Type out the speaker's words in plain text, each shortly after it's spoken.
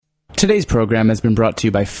Today's program has been brought to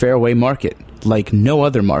you by Fairway Market, like no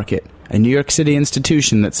other market, a New York City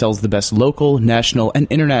institution that sells the best local, national, and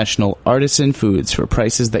international artisan foods for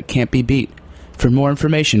prices that can't be beat. For more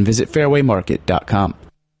information, visit fairwaymarket.com.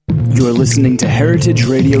 You're listening to Heritage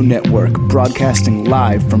Radio Network, broadcasting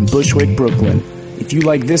live from Bushwick, Brooklyn. If you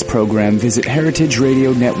like this program, visit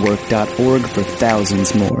heritageradionetwork.org for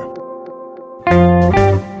thousands more.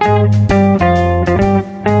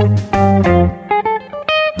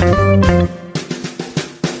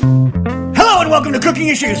 Welcome to Cooking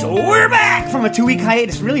Issues. We're back from a 2-week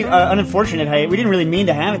hiatus. Really unfortunate hiatus. We didn't really mean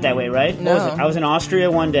to have it that way, right? No. I was in Austria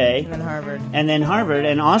one day. And then Harvard.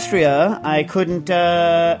 And Austria, I couldn't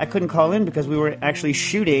call in because we were actually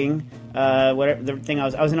shooting whatever the thing I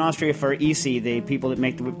was in Austria for EC, the people that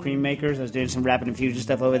make the whipped cream makers. I was doing some rapid infusion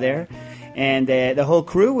stuff over there. And the whole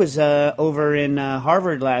crew was over in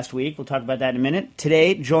Harvard last week. We'll talk about that in a minute.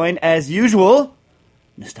 Today, joined as usual,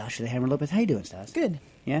 Nastasha the Hammer Lopez. How you doing, Stas? Good.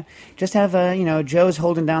 Yeah, just have Joe's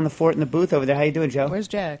holding down the fort in the booth over there. How you doing, Joe? Where's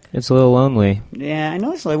Jack? It's a little lonely. Yeah, I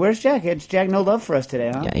know it's lonely. Where's Jack? It's Jack no love for us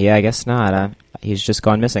today, huh? Yeah, I guess not. He's just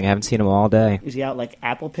gone missing. I haven't seen him all day. Is he out like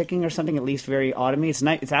apple picking or something? At least very autumny.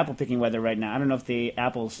 It's apple picking weather right now. I don't know if the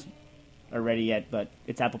apples are ready yet, but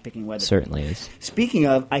it's apple picking weather. Certainly is. Speaking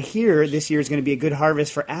of, I hear this year is going to be a good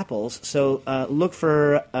harvest for apples. So look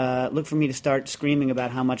for me to start screaming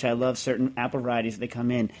about how much I love certain apple varieties that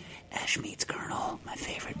come in. Ashmead's Kernel, my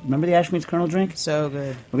favorite. Remember the Ashmead's Kernel drink? So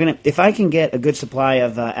good. If I can get a good supply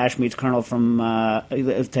of Ashmead's Kernel from, I'll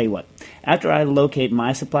tell you what. After I locate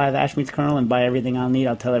my supply of Ashmead's Kernel and buy everything I'll need,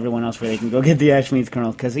 I'll tell everyone else where they can go get the Ashmead's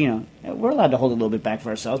Kernel. Because, we're allowed to hold a little bit back for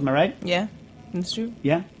ourselves. Am I right? Yeah, that's true.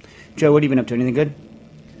 Yeah? Joe, what have you been up to? Anything good?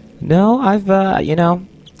 No, I've,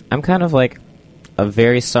 I'm kind of like a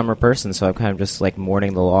very summer person, so I'm kind of just like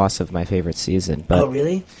mourning the loss of my favorite season. But, oh,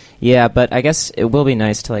 really? Yeah, but I guess it will be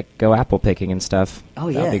nice to like go apple picking and stuff. Oh,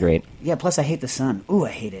 yeah. That'd be great. Yeah, plus I hate the sun. Ooh,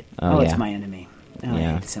 I hate it. Oh, It's yeah. my enemy. Oh, Yeah. I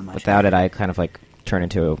hate it so much. Without it, I kind of like turn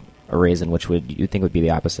into a raisin, which you think would be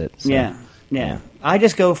the opposite. So. Yeah. I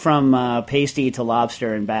just go from pasty to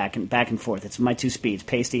lobster and back and forth. It's my two speeds,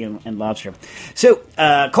 pasty and lobster. So,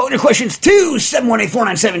 call in your questions to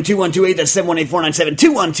 718-497-2128. That's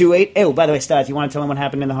 718-497-2128. Oh, by the way, Stas, you want to tell them what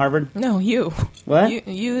happened in the Harvard? No, you. What?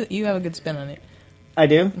 You have a good spin on it. I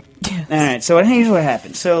do? Yes. All right, so here's what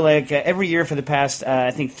happened. So, every year for the past,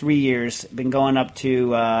 I think, 3 years, been going up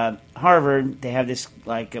to Harvard. They have this,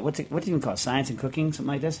 what's it even called? Science and Cooking? Something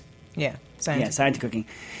like this? Yeah, science. Yeah, science and cooking.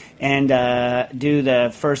 And do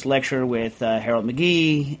the first lecture with Harold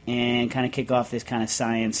McGee and kind of kick off this kind of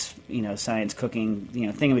science cooking,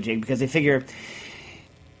 thingamajig, because they figure,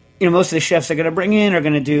 most of the chefs they're going to bring in are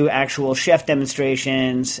going to do actual chef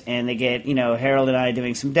demonstrations, and they get, Harold and I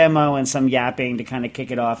doing some demo and some yapping to kind of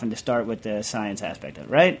kick it off and to start with the science aspect of it,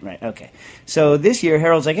 right? Right, okay. So this year,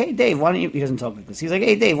 Harold's like, hey, Dave, why don't you, he doesn't talk like this, he's like,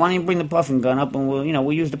 hey, Dave, why don't you bring the puffing gun up and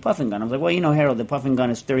we'll use the puffing gun. I was like, well, Harold, the puffing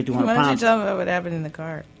gun is 3,200 Why pounds. don't you tell me about what happened in the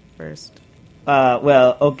car first?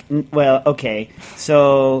 Okay.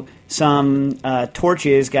 So some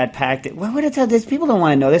torches got packed. What did I tell this? People don't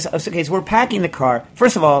want to know this. Okay, so we're packing the car.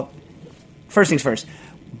 First things first.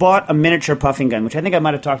 Bought a miniature puffing gun, which I think I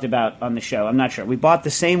might have talked about on the show. I'm not sure. We bought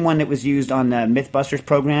the same one that was used on the Mythbusters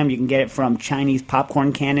program. You can get it from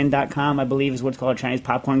ChinesePopcornCannon.com, I believe is what it's called,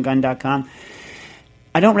 ChinesePopcornGun.com.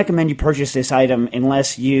 I don't recommend you purchase this item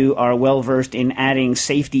unless you are well-versed in adding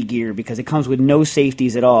safety gear, because it comes with no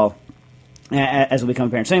safeties at all, as will become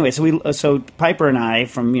apparent. So anyway, so Piper and I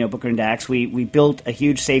from Booker and Dax, we built a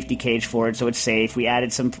huge safety cage for it, so it's safe. We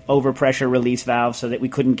added some overpressure release valves so that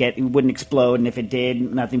it wouldn't explode, and if it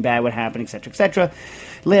did, nothing bad would happen, etc., etc.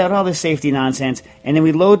 Lay out all this safety nonsense, and then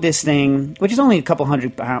we load this thing, which is only a couple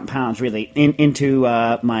hundred pounds really, into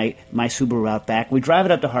my Subaru Outback. We drive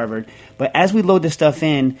it up to Harvard, but as we load this stuff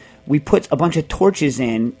in, we put a bunch of torches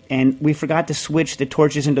in, and we forgot to switch the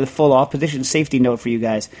torches into the full off position. Safety note for you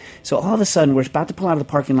guys. So all of a sudden, we're about to pull out of the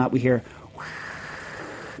parking lot. We hear,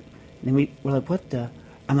 and then we're like, what the?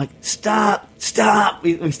 I'm like, stop.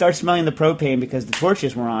 We start smelling the propane because the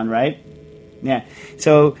torches were on, right? Yeah.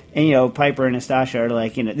 So, and Piper and Nastasha are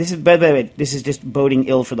like, this is, by the way, this is just boding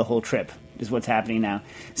ill for the whole trip, is what's happening now.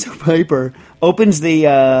 So Piper opens the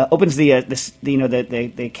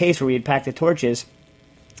case where we had packed the torches,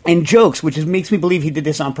 and jokes, which makes me believe he did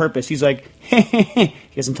this on purpose. He's like, he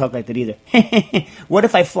doesn't talk like that either. What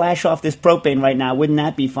if I flash off this propane right now? Wouldn't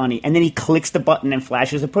that be funny? And then he clicks the button and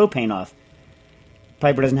flashes the propane off.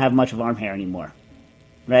 Piper doesn't have much of arm hair anymore,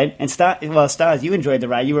 right? And Stas, you enjoyed the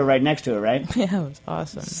ride. You were right next to it, right? Yeah, it was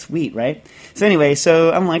awesome. Sweet, right? So anyway,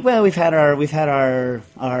 so I'm like, well, we've had our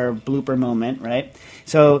blooper moment, right?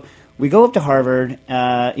 So we go up to Harvard,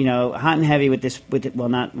 hot and heavy with this,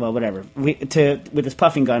 whatever. With this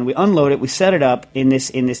puffing gun, we unload it, we set it up in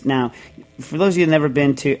this. Now, for those of you who've never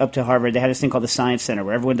been up to Harvard, they had this thing called the Science Center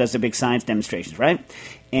where everyone does the big science demonstrations, right?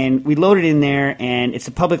 And we load it in there, and it's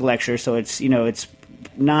a public lecture, so it's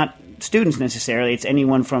not students necessarily. It's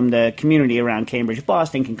anyone from the community around Cambridge,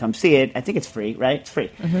 Boston can come see it. I think it's free, right? It's free.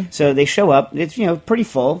 Mm-hmm. So they show up. It's pretty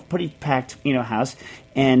full, pretty packed, house,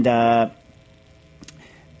 and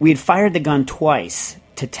we had fired the gun twice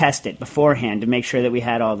to test it beforehand to make sure that we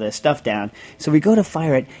had all the stuff down. So we go to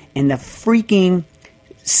fire it, and the freaking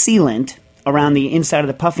sealant around the inside of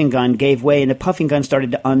the puffing gun gave way, and the puffing gun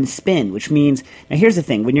started to unspin, which means, now here's the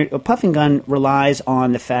thing, a puffing gun relies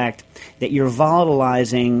on the fact that you're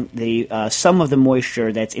volatilizing some of the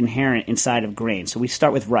moisture that's inherent inside of grain. So we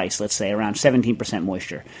start with rice, let's say, around 17%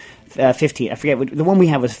 moisture. 15, I forget, the one we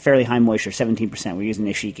have was fairly high moisture, 17%. We're using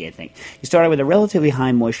Nishiki, I think. You start out with a relatively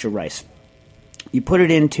high moisture rice. You put it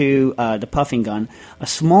into the puffing gun. A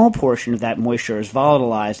small portion of that moisture is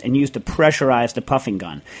volatilized and used to pressurize the puffing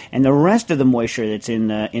gun, and the rest of the moisture that's in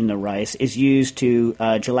the rice is used to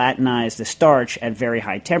gelatinize the starch at very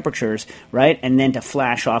high temperatures, right? And then to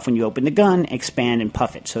flash off when you open the gun, expand and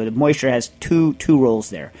puff it. So the moisture has two roles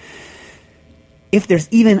there. If there's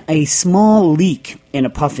even a small leak in a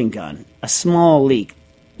puffing gun, a small leak,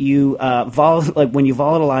 you when you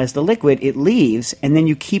volatilize the liquid, it leaves, and then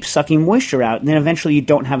you keep sucking moisture out, and then eventually you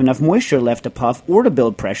don't have enough moisture left to puff or to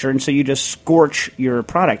build pressure, and so you just scorch your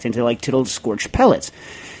product into little scorched pellets.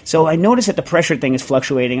 So I notice that the pressure thing is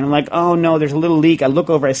fluctuating, and I'm like, oh no, there's a little leak. I look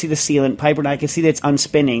over, I see the sealant, Piper, and I can see that it's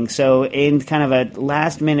unspinning. So in kind of a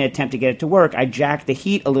last-minute attempt to get it to work, I jacked the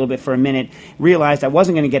heat a little bit for a minute, realized I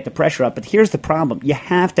wasn't going to get the pressure up, but here's the problem. You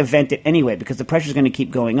have to vent it anyway, because the pressure's going to keep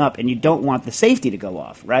going up, and you don't want the safety to go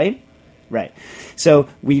off, right? Right. So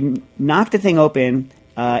we knock the thing open.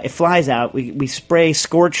 It flies out. We spray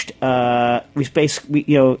scorched. Nastasha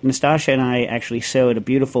and I actually sewed a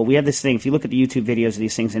beautiful. We have this thing. If you look at the YouTube videos of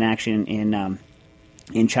these things in action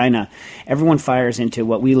in China, everyone fires into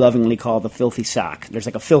what we lovingly call the filthy sock. There's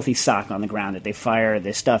like a filthy sock on the ground that they fire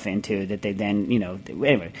this stuff into that they then,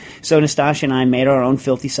 anyway. So Nastasha and I made our own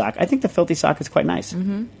filthy sock. I think the filthy sock is quite nice.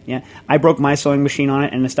 Mm-hmm. Yeah. I broke my sewing machine on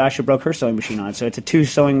it, and Nastasha broke her sewing machine on it. So it's a two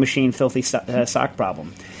sewing machine filthy sock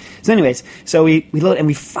problem. So anyways, so we load and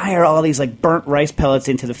we fire all these burnt rice pellets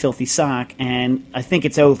into the filthy sock, and I think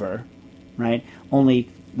it's over, right?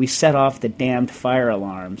 Only we set off the damned fire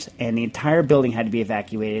alarms, and the entire building had to be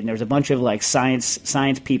evacuated, and there was a bunch of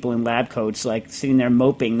science people in lab coats sitting there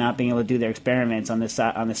moping, not being able to do their experiments on the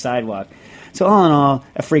sidewalk. So all in all,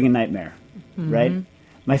 a freaking nightmare, right?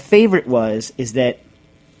 My favorite is that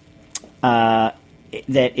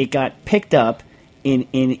it got picked up in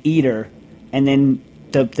Eater, and then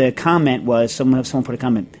the comment was someone put a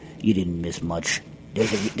comment, "You didn't miss much.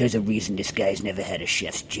 There's a reason this guy's never had a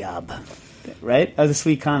chef's job." Right? That was a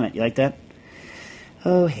sweet comment. You like that?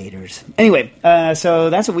 Oh, haters. Anyway, so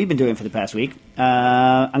that's what we've been doing for the past week.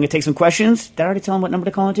 I'm going to take some questions. Did I already tell them what number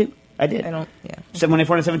to call into? I did.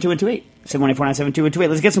 714-972-128. 714-972-128.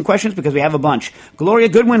 Let's get some questions because we have a bunch. Gloria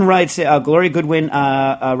Goodwin writes, and I'm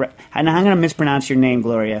going to mispronounce your name,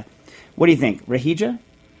 Gloria. What do you think? Rahija?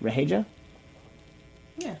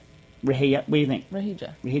 Yeah. Rahija? What do you think?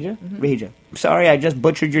 Rahija. Mm-hmm. Rahija. Sorry, I just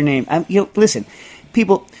butchered your name. Listen,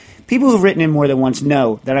 people who've written in more than once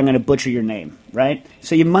know that I'm going to butcher your name, right?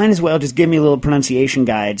 So you might as well just give me a little pronunciation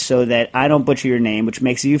guide so that I don't butcher your name, which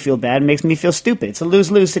makes you feel bad and makes me feel stupid. It's a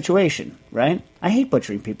lose-lose situation, right? I hate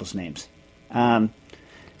butchering people's names.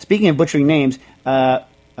 Speaking of butchering names, John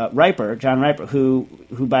Riper, who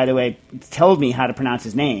by the way told me how to pronounce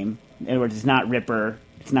his name. In other words, it's not Ripper,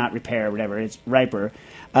 it's not Repair, whatever. It's Riper.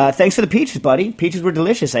 Thanks for the peaches, buddy. Peaches were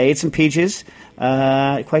delicious. I ate some peaches.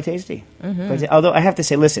 Quite tasty. Mm-hmm. Although I have to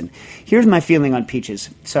say, listen, here's my feeling on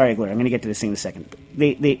peaches. Sorry, Gloria, I'm going to get to this thing in a second.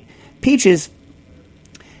 The peaches,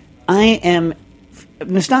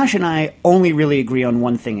 Nastasha and I only really agree on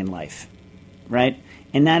one thing in life, right?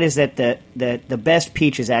 And that is that the best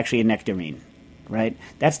peach is actually a nectarine, right?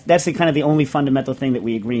 That's the kind of the only fundamental thing that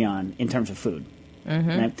we agree on in terms of food. Mm-hmm.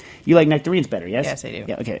 Right? You like nectarines better, yes? Yes, I do.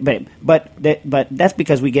 Yeah, okay, but that's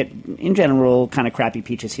because we get, in general, kind of crappy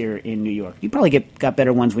peaches here in New York. You probably got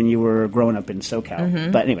better ones when you were growing up in SoCal.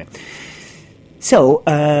 Mm-hmm. But anyway, so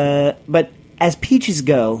but as peaches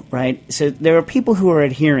go, right? So there are people who are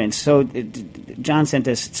adherents. So John sent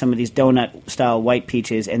us some of these donut-style white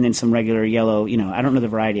peaches, and then some regular yellow. I don't know the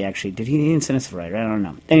variety actually. He didn't send us a variety? I don't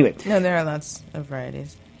know. Anyway, no, there are lots of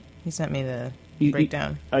varieties. He sent me the break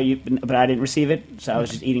down. But I didn't receive it, so I was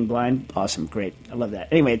just eating blind. Awesome, great, I love that.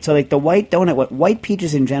 Anyway, so like the white donut, white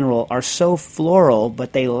peaches in general are so floral,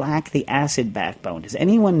 but they lack the acid backbone. Does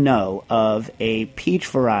anyone know of a peach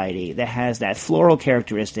variety that has that floral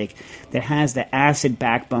characteristic, that has the acid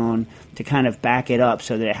backbone to kind of back it up,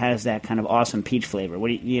 so that it has that kind of awesome peach flavor? What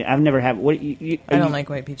do you, I've never had. What I don't like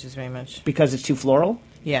white peaches very much because it's too floral.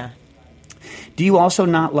 Yeah. Do you also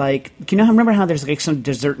not like? Do you know? Remember how there's like some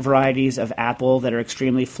dessert varieties of apple that are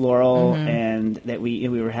extremely floral, and that we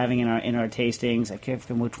were having in our tastings. I can't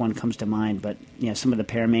remember which one comes to mind, but some of the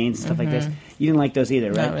pearmains and stuff like this. You didn't like those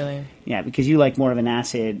either, right? Not really. Yeah, because you like more of an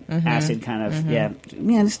acid kind of. Yeah,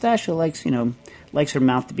 Nastasha likes her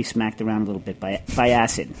mouth to be smacked around a little bit by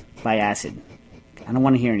acid. By acid. I don't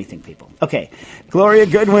want to hear anything, people. Okay, Gloria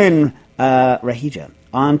Goodwin, Rahija.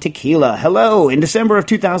 On tequila. Hello! In December of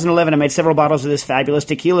 2011, I made several bottles of this fabulous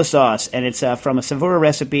tequila sauce, and it's from a Savura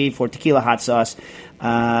recipe for tequila hot sauce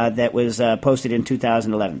that was posted in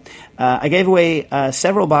 2011. I gave away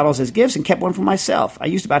several bottles as gifts and kept one for myself. I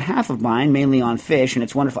used about half of mine, mainly on fish, and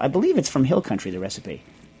it's wonderful. I believe it's from Hill Country, the recipe.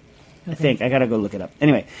 I think. I got to go look it up.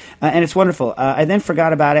 Anyway, and it's wonderful. I then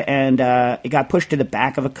forgot about it, and it got pushed to the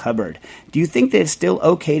back of a cupboard. Do you think that it's still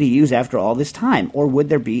okay to use after all this time, or would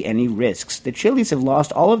there be any risks? The chilies have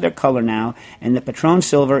lost all of their color now, and the Patron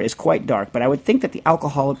Silver is quite dark, but I would think that the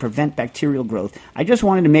alcohol would prevent bacterial growth. I just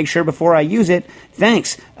wanted to make sure before I use it.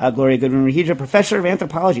 Thanks, Gloria Goodwin Rahija, professor of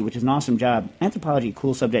anthropology, which is an awesome job. Anthropology,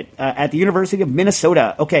 cool subject, at the University of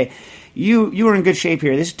Minnesota. Okay, you are in good shape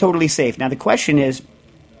here. This is totally safe. Now, the question is,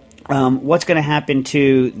 what's going to happen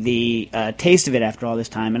to the taste of it after all this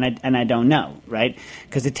time? And I don't know, right?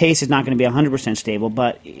 Because the taste is not going to be 100% stable.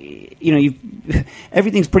 But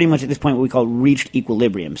everything's pretty much at this point what we call reached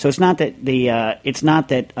equilibrium. So it's not that it's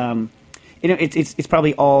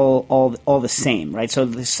probably all the same, right? So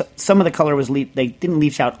some of the color was they didn't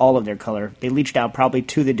leach out all of their color. They leached out probably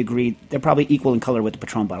to the degree they're probably equal in color with the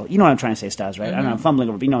Patron bottle. You know what I'm trying to say, Stas, right? I don't know, I'm fumbling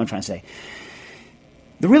over, but you know what I'm trying to say.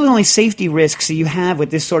 The really only safety risks you have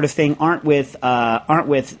with this sort of thing aren't with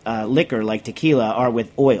liquor like tequila, are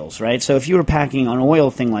with oils, right? So if you were packing an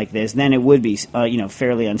oil thing like this, then it would be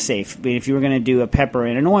fairly unsafe. But if you were going to do a pepper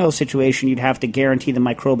in an oil situation, you'd have to guarantee the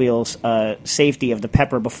microbial safety of the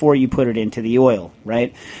pepper before you put it into the oil,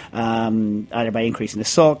 right? Either by increasing the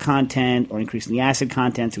salt content or increasing the acid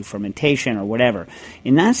content through fermentation or whatever.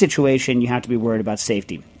 In that situation, you have to be worried about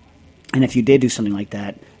safety. And if you did do something like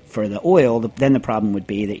that for the oil, then the problem would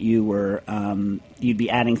be that you'd be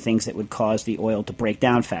adding things that would cause the oil to break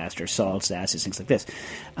down faster, salts, acids, things like this.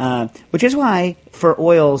 Which is why for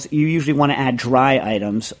oils you usually want to add dry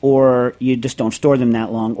items, or you just don't store them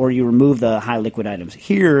that long, or you remove the high liquid items.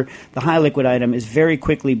 Here, the high liquid item is very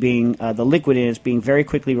quickly being very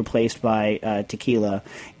quickly replaced by tequila.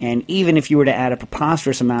 And even if you were to add a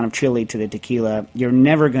preposterous amount of chili to the tequila, you're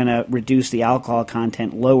never going to reduce the alcohol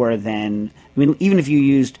content lower than. Even if you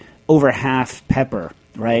used over half pepper,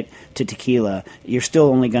 right, to tequila, you're still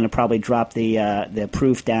only going to probably drop the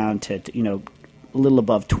proof down to a little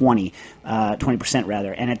above 20%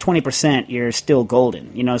 rather. And at 20%, you're still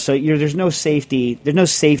golden. So there's no safety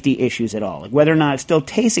issues at all. Like whether or not it still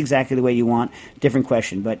tastes exactly the way you want, different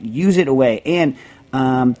question. But use it away, and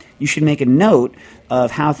you should make a note of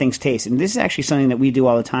how things taste. And this is actually something that we do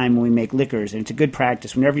all the time when we make liquors, and it's a good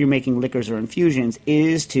practice whenever you're making liquors or infusions,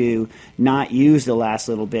 is to not use the last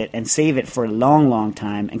little bit and save it for a long, long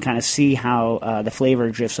time and kind of see how the flavor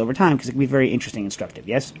drifts over time, because it can be very interesting and instructive.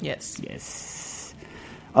 Yes? Yes.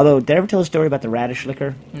 Although, did I ever tell a story about the radish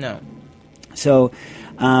liquor? No. So,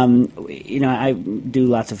 I do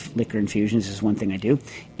lots of liquor infusions. This is one thing I do.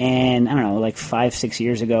 And I don't know, like 5-6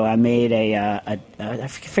 years ago, I made I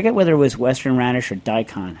forget whether it was Western radish or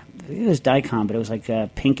daikon. It was daikon, but it was like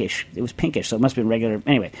pinkish. It was pinkish, so it must have been regular.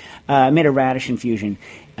 Anyway, I made a radish infusion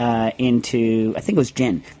into, I think it was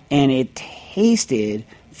gin. And it tasted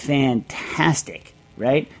fantastic,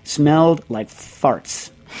 right? Smelled like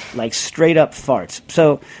farts. Like straight up farts.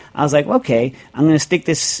 So I was like, okay, I'm going to stick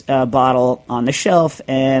this bottle on the shelf,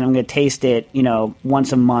 and I'm going to taste it,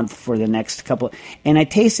 once a month for the next couple. And I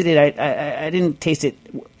tasted it. I didn't taste it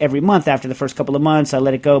every month after the first couple of months. I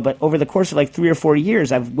let it go. But over the course of like 3 or 4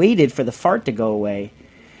 years, I've waited for the fart to go away.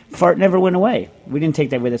 Fart never went away. We didn't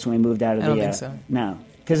take that with us when we moved out of I don't think so. No,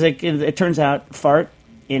 because it turns out fart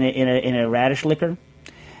in a radish liquor,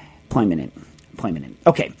 poignant.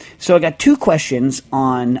 Okay, so I got 2 questions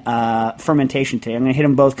on fermentation today. I'm going to hit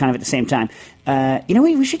them both kind of at the same time.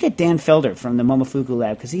 We should get Dan Felder from the Momofuku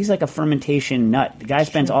Lab, because he's like a fermentation nut. The guy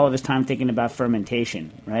spends all of his time thinking about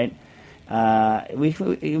fermentation, right?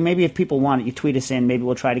 Maybe if people want it, you tweet us in. Maybe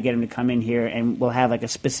we'll try to get him to come in here, and we'll have like a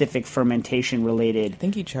specific fermentation related. I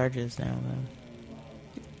think he charges now, though.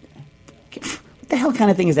 What the hell kind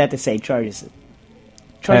of thing is that to say? Charges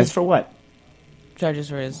for what? Charges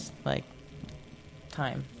for his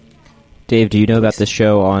time. Dave, do you know about the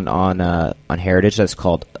show on Heritage that's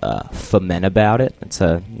called Ferment About It? It's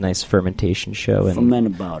a nice fermentation show. And Ferment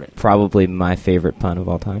About It. Probably my favorite pun of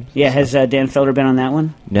all time. Yeah, has Dan Felder been on that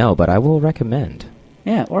one? No, but I will recommend.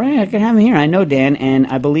 Yeah, or I can have him here. I know Dan, and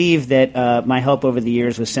I believe that my help over the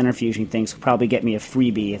years with centrifuging things will probably get me a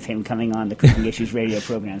freebie of him coming on the Cooking Issues radio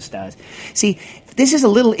program stars. See, this is a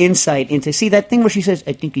little insight into, that thing where she says,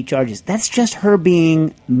 I think he charges. That's just her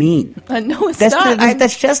being mean. No, it's that's not.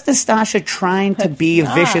 That's just Nastasha trying to be a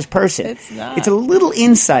vicious person. It's not. It's a little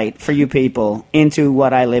insight for you people into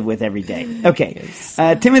what I live with every day. Okay. Yes.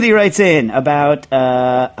 Timothy writes in about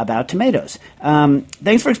tomatoes.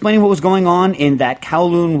 Thanks for explaining what was going on in that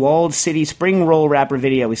Kowloon Walled City spring roll wrapper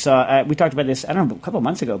video we saw. We talked about this, I don't know, a couple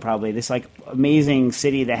months ago probably. This amazing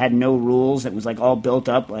city that had no rules, that was all built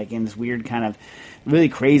up in this weird kind of really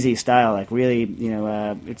crazy style,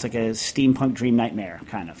 it's like a steampunk dream nightmare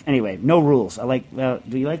kind of. Anyway, no rules.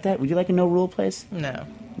 Do you like that? Would you like a no rule place? No.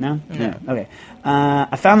 No? No. Okay.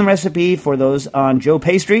 I found the recipe for those on Joe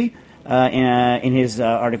Pastry. In his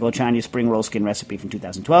article, Chinese Spring Roll Skin Recipe from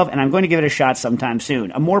 2012, and I'm going to give it a shot sometime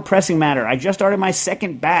soon. A more pressing matter, I just started my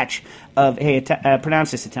second batch of,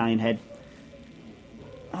 pronounce this, Italian head.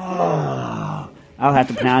 Oh, I'll have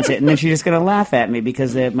to pronounce it, and then she's just going to laugh at me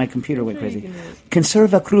because my computer went crazy.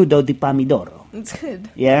 Conserva crudo di pomidoro. It's good.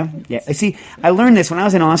 Yeah? Yeah. See, I learned this when I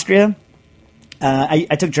was in Austria.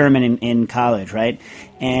 I took German in college, right?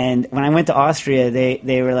 And when I went to Austria,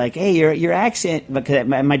 they were like, hey, your accent, because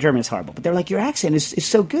my German is horrible, but they're like, your accent is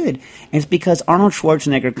so good. And it's because Arnold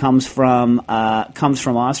Schwarzenegger comes from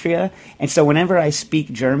Austria. And so whenever I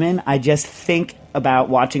speak German, I just think about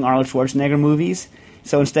watching Arnold Schwarzenegger movies.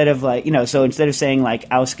 So instead of saying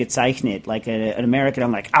ausgezeichnet, like an American,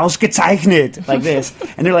 I'm like ausgezeichnet, like this,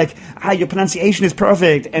 and they're like, your pronunciation is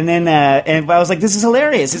perfect, and then and I was like, this is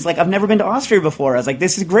hilarious. It's like I've never been to Austria before. I was like,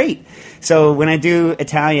 this is great. So when I do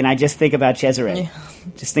Italian, I just think about Cesare. Yeah.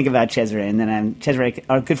 Just think about Cesare, and then I'm Cesare,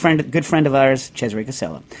 our good friend of ours, Cesare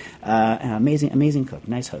Casella, an amazing cook,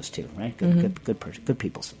 nice host too, right? Good person, good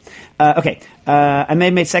peoples. Okay, I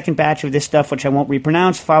made my second batch of this stuff, which I won't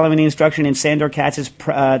repronounce, following the instruction in Sandor Katz's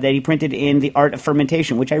that he printed in The Art of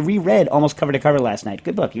Fermentation, which I reread almost cover to cover last night.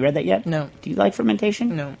 Good book. You read that yet? No. Do you like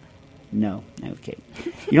fermentation? No. No. Okay.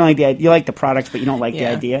 You don't like you like the products, but you don't like the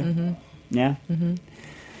idea. Mm-hmm. Yeah. Mm-hmm.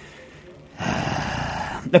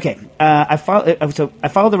 Okay, I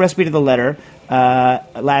followed the recipe to the letter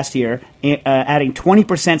last year, adding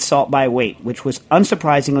 20% salt by weight, which was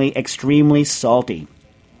unsurprisingly extremely salty.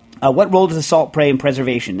 What role does the salt play in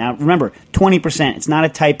preservation? Now, remember, 20%. It's not a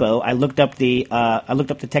typo. I looked up the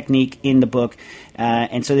technique in the book,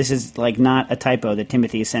 and so this is not a typo that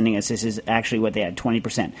Timothy is sending us. This is actually what they had,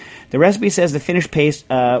 20%. The recipe says the finished paste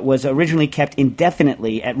was originally kept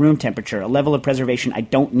indefinitely at room temperature, a level of preservation I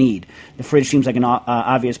don't need. The fridge seems like an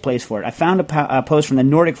obvious place for it. I found a post from the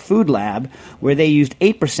Nordic Food Lab where they used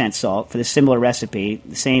 8% salt for the similar recipe,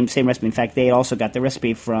 the same recipe. In fact, they also got the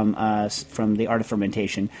recipe from The Art of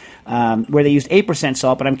Fermentation, where they used 8%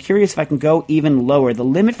 salt, but I'm curious if I can go even lower. The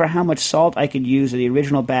limit for how much salt I could use in the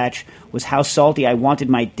original batch was how salty I wanted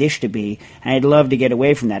my dish to be, and I'd love to get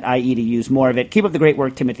away from that, i.e. to use more of it. Keep up the great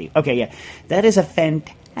work, Timothy. Okay, yeah. That is a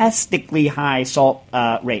fantastically high salt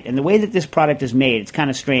rate, and the way that this product is made, it's kind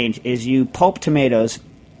of strange, is you pulp tomatoes,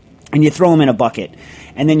 and you throw them in a bucket,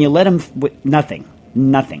 and then you let them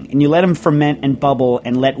nothing, and you let them ferment and bubble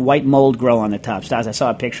and let white mold grow on the top. Stas, I saw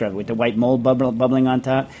a picture of it with the white mold bubbling on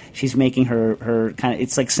top. She's making her kind of,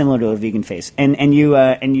 it's like similar to a vegan face, and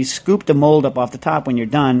you scoop the mold up off the top when you're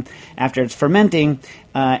done after it's fermenting,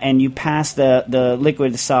 and you pass the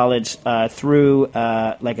liquid solids through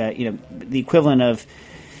the equivalent of.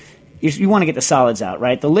 You want to get the solids out,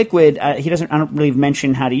 right? The liquid, I don't really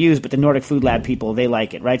mention how to use, but the Nordic Food Lab people, they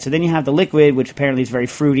like it, right? So then you have the liquid, which apparently is very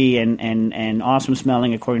fruity and awesome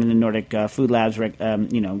smelling, according to the Nordic Food Lab's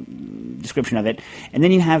description of it. And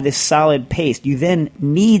then you have this solid paste. You then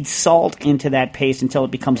knead salt into that paste until it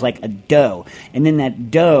becomes like a dough, and then that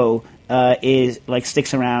dough is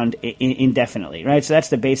sticks around indefinitely, right? So that's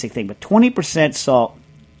the basic thing. But 20% salt.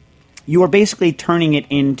 You are basically turning it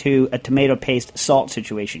into a tomato paste salt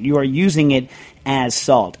situation. You are using it as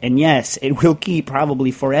salt. And yes, it will keep probably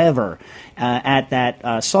forever at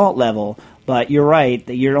that salt level, but you're right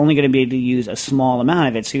that you're only going to be able to use a small amount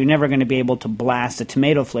of it, so you're never going to be able to blast the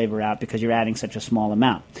tomato flavor out because you're adding such a small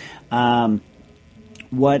amount.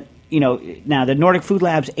 What now the Nordic Food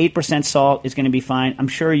Lab's 8% salt is going to be fine. I'm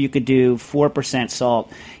sure you could do 4%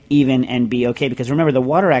 salt even and be okay, because remember, the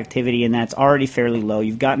water activity in that's already fairly low.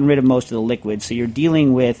 You've gotten rid of most of the liquids, so you're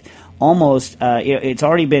dealing with almost it's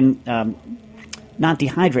already been not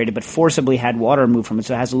dehydrated, but forcibly had water removed from it,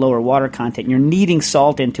 so it has a lower water content. You're kneading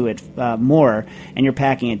salt into it more, and you're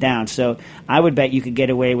packing it down. So I would bet you could get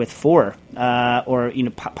away with 4, or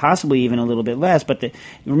possibly even a little bit less. But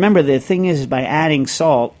remember, the thing is by adding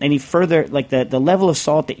salt, any further, like the level of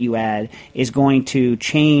salt that you add is going to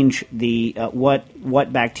change the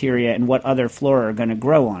what bacteria and what other flora are going to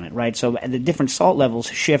grow on it, right? So the different salt levels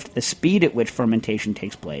shift the speed at which fermentation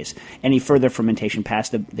takes place. Any further fermentation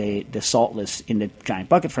past the saltless in the giant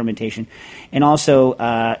bucket fermentation, and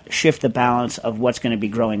also shift the balance of what's going to be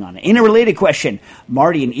growing on it. In a related question,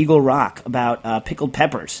 Marty in Eagle Rock about pickled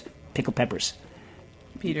peppers. Pickled peppers.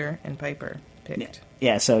 Peter and Piper picked.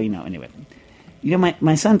 Yeah, so, anyway.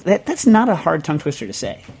 My son, that's not a hard tongue twister to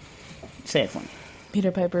say. Say it for me.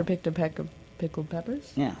 Peter Piper picked a peck of pickled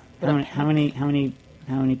peppers? Yeah. How many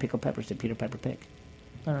pickled peppers did Peter Piper pick?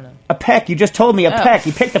 I don't know. A peck. You just told me a peck.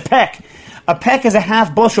 You picked a peck. A peck is a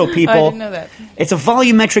half bushel, people. I didn't know that. It's a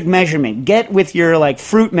volumetric measurement. Get with your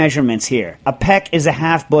fruit measurements here. A peck is a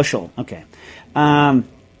half bushel. Okay.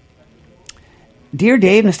 Dear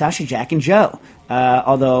Dave, Nastasia, Jack, and Joe.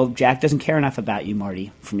 Although Jack doesn't care enough about you,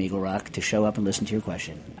 Marty, from Eagle Rock, to show up and listen to your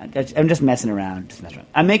question. I'm just messing around.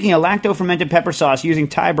 I'm making a lacto-fermented pepper sauce using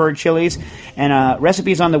Thai bird chilies, and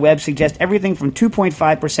recipes on the web suggest everything from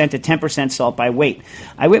 2.5% to 10% salt by weight.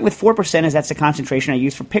 I went with 4% as that's the concentration I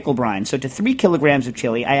use for pickle brine. So to 3 kilograms of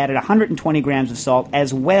chili, I added 120 grams of salt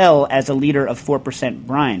as well as a liter of 4%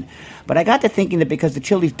 brine. But I got to thinking that because the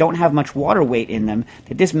chilies don't have much water weight in them,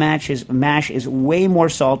 that this mash is way more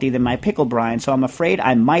salty than my pickle brine, so I'm afraid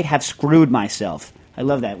I might have screwed myself. I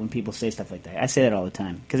love that when people say stuff like that. I say that all the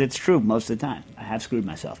time, because it's true most of the time. I have screwed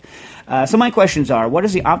myself. So my questions are, what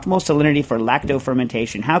is the optimal salinity for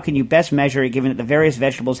lacto-fermentation? How can you best measure it, given that the various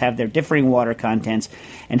vegetables have their differing water contents?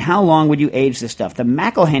 And how long would you age this stuff? The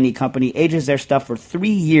McElhenney Company ages their stuff for 3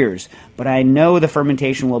 years, but I know the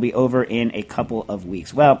fermentation will be over in a couple of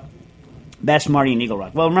weeks. Well, that's Marty and Eagle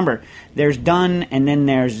Rock. Well, remember, there's done and then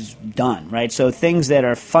there's done, right? So things that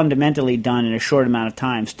are fundamentally done in a short amount of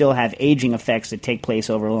time still have aging effects that take place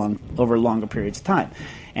over longer periods of time.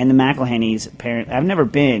 And the McElhenney's, apparently, I've never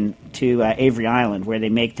been to Avery Island where they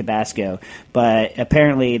make Tabasco, but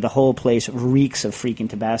apparently the whole place reeks of freaking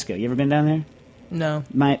Tabasco. You ever been down there? No.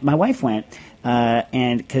 My wife went,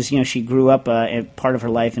 and because she grew up part of her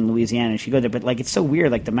life in Louisiana, and she go there. But it's so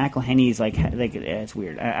weird. Like the McElhenney's, it's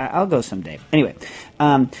weird. I'll go someday. Anyway,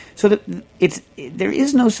 so there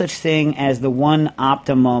is no such thing as the one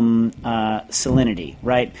optimum salinity,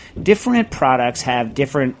 right? Different products have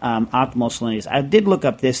different optimal salinities. I did look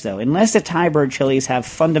up this though. Unless the Thai bird chilies have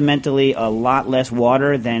fundamentally a lot less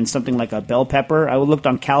water than something like a bell pepper, I looked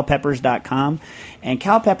on calpeppers.com. And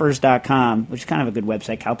calpeppers.com, which is kind of a good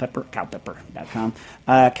website, calpepper.com,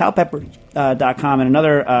 calpeppers.com, and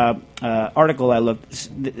another article I looked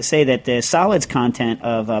say that the solids content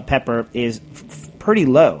of pepper is pretty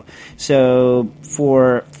low. So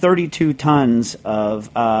for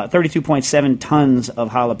 32.7 tons of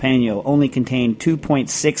jalapeno only contain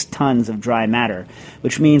 2.6 tons of dry matter,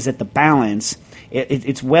 which means that the balance,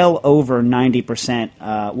 it's well over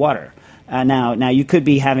 90% water. Now you could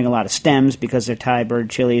be having a lot of stems because they're Thai bird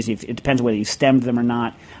chilies. It depends whether you stemmed them or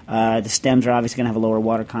not. The stems are obviously going to have a lower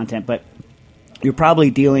water content, but you're probably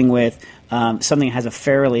dealing with something that has a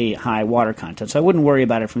fairly high water content. So I wouldn't worry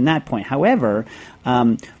about it from that point. However,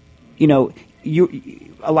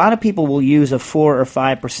 a lot of people will use a 4 or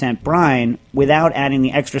 5% brine without adding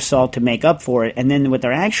the extra salt to make up for it, and then what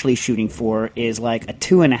they're actually shooting for is like a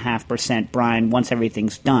 2.5% brine once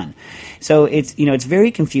everything's done. So it's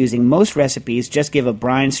very confusing. Most recipes just give a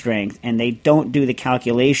brine strength, and they don't do the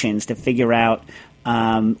calculations to figure out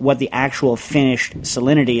what the actual finished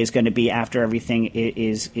salinity is going to be after everything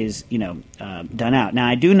is done out. Now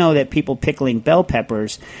I do know that people pickling bell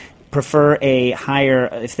peppers prefer a higher,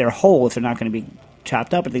 if they're whole, if they're not going to be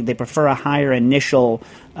chopped up, they prefer a higher initial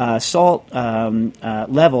salt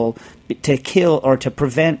level to kill or to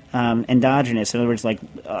prevent endogenous, in other words,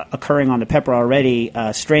 occurring on the pepper already,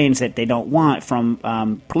 strains that they don't want from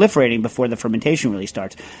proliferating before the fermentation really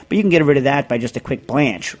starts. But you can get rid of that by just a quick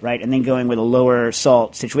blanch, right, and then going with a lower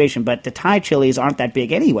salt situation. But the Thai chilies aren't that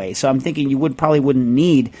big anyway, so I'm thinking you probably wouldn't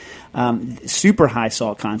need super high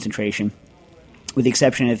salt concentration. With the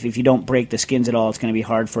exception if you don't break the skins at all, it's going to be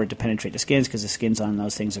hard for it to penetrate the skins because the skins on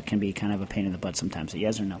those things can be kind of a pain in the butt sometimes. So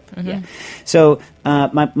yes or no? Mm-hmm. Yeah. So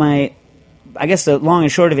I guess the long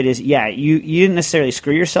and short of it is, yeah, you didn't necessarily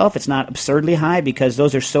screw yourself. It's not absurdly high because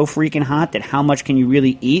those are so freaking hot that how much can you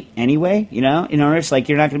really eat anyway? You know, it's like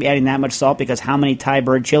you're not going to be adding that much salt because how many Thai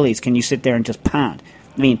bird chilies can you sit there and just pound?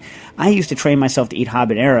 I mean, I used to train myself to eat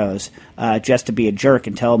habaneros just to be a jerk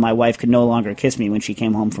until my wife could no longer kiss me when she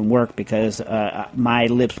came home from work because my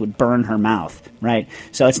lips would burn her mouth, right?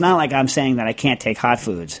 So it's not like I'm saying that I can't take hot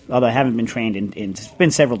foods, although I haven't been trained in it's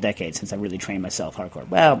been several decades since I really trained myself hardcore.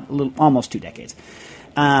 Well, almost 2 decades.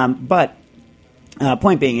 But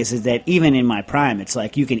point being is that even in my prime, it's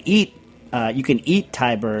like you can eat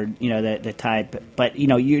Thai bird, the Thai, but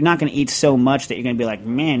you're not going to eat so much that you're going to be like,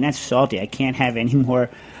 man, that's salty. I can't have any more.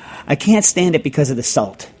 I can't stand it because of the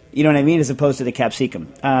salt. You know what I mean? As opposed to the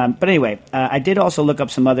capsicum. But anyway, I did also look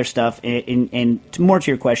up some other stuff. And more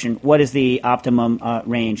to your question, what is the optimum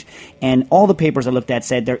range? And all the papers I looked at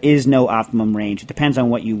said there is no optimum range. It depends on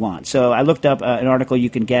what you want. So I looked up an article you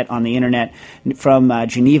can get on the internet from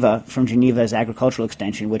Geneva's Agricultural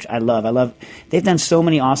Extension, which I love. They've done so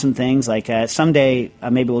many awesome things. Like someday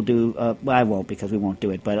maybe we'll do. Well, I won't because we won't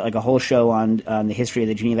do it. But like a whole show on the history of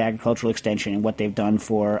the Geneva Agricultural Extension and what they've done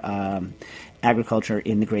for agriculture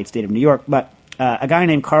in the great state of New York. But a guy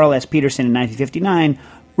named Carl S. Peterson in 1959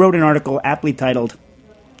 wrote an article aptly titled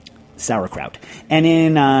Sauerkraut. And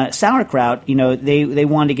in sauerkraut, they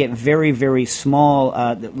wanted to get very, very small,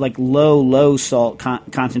 like low salt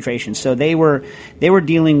concentrations. So they were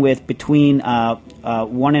dealing with between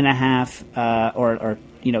 1.5 or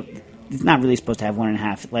it's not really supposed to have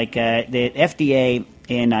 1.5. Like the FDA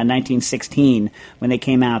in 1916, when they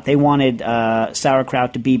came out, they wanted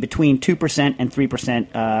sauerkraut to be between 2% and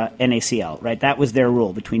 3% NaCl, right? That was their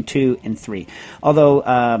rule, between 2 and 3.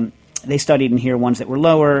 Although they studied in here ones that were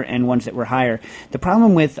lower and ones that were higher. The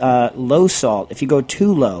problem with low salt, if you go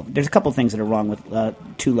too low, there's a couple things that are wrong with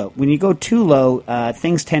too low. When you go too low,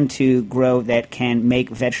 things tend to grow that can make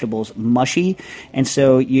vegetables mushy. And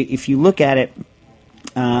so if you look at it,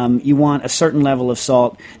 you want a certain level of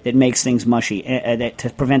salt that makes things mushy,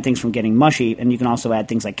 to prevent things from getting mushy. And you can also add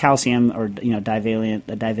things like calcium or divalent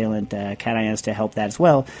cations to help that as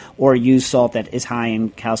well, or use salt that is high in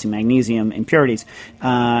calcium, magnesium impurities.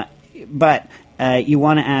 But you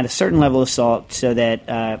want to add a certain level of salt so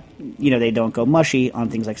that they don't go mushy on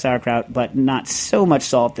things like sauerkraut, but not so much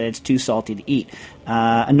salt that it's too salty to eat.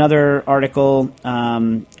 Another article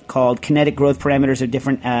called Kinetic Growth Parameters of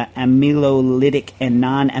Different Amylolytic and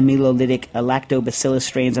Non-Amylolytic Lactobacillus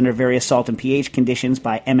Strains Under Various Salt and pH Conditions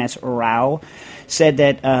by M.S. Rao said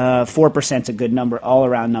that 4% is a good number,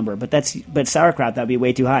 all-around number. But sauerkraut, that would be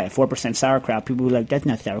way too high. 4% sauerkraut, people would be like, that's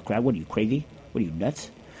not sauerkraut. What are you, crazy? What are you, nuts?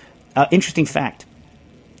 Interesting fact.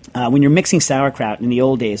 When you're mixing sauerkraut in the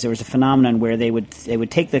old days, there was a phenomenon where they would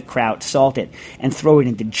take the kraut, salt it, and throw it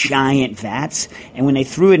into giant vats. And when they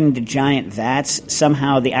threw it into giant vats,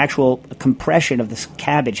 somehow the actual compression of the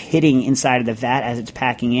cabbage hitting inside of the vat as it's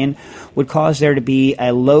packing in would cause there to be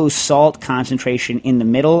a low salt concentration in the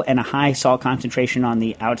middle and a high salt concentration on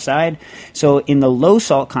the outside. So in the low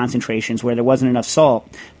salt concentrations where there wasn't enough salt,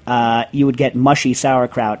 you would get mushy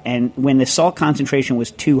sauerkraut. And when the salt concentration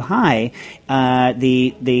was too high,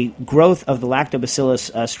 the growth of the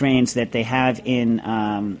lactobacillus strains that they have in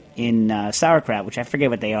sauerkraut, which I forget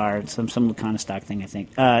what they are, some kind of stock thing, I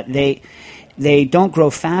think, they don't grow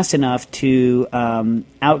fast enough to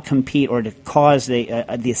outcompete or to cause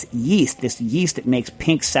this yeast that makes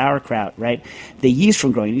pink sauerkraut, right? The yeast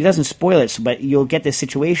from growing. It doesn't spoil it, but you'll get this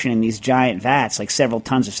situation in these giant vats, like several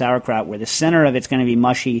tons of sauerkraut, where the center of it's going to be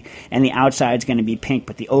mushy and the outside's going to be pink,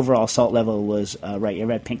 but the overall salt level was right. You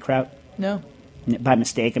ever had pink kraut? No. By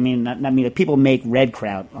mistake. I mean, people make red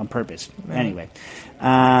kraut on purpose. Right. Anyway.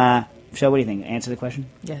 So what do you think? Answer the question?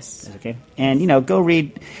 Yes. That's okay. And, go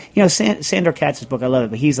read, Sandor Katz's book. I love it.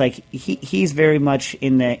 But he's like, he's very much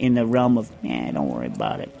in the realm of, don't worry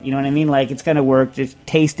about it. You know what I mean? Like, it's going to work. Just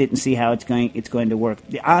taste it and see how it's going to work.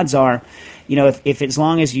 The odds are, if as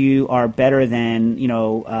long as you are better than,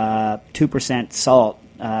 2% salt,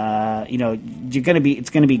 it's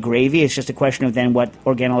going to be gravy. It's just a question of then what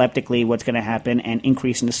organoleptically what's going to happen, and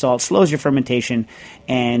increasing the salt slows your fermentation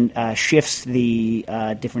and shifts the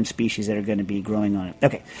different species that are going to be growing on it.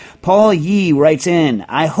 Okay. Paul Yee writes in,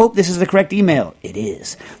 I hope this is the correct email. It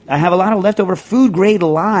is. I have a lot of leftover food-grade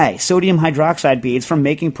lye sodium hydroxide beads from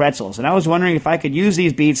making pretzels, and I was wondering if I could use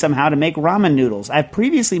these beads somehow to make ramen noodles. I've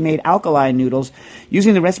previously made alkaline noodles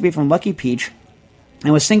using the recipe from Lucky Peach,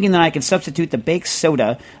 and was thinking that I could substitute the baked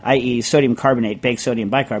soda, i.e. sodium carbonate, baked sodium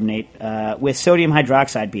bicarbonate, with sodium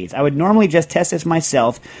hydroxide beads. I would normally just test this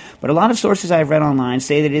myself, but a lot of sources I've read online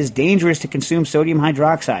say that it is dangerous to consume sodium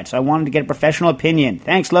hydroxide, so I wanted to get a professional opinion.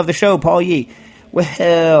 Thanks, love the show, Paul Yee.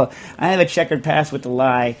 Well, I have a checkered past with the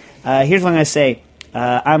lie. Here's what I'm going to say.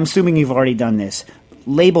 I'm assuming you've already done this.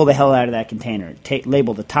 Label the hell out of that container.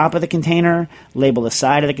 Label the top of the container, label the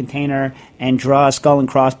side of the container, and draw a skull and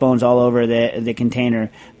crossbones all over the container.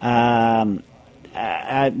 I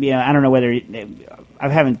don't know whether I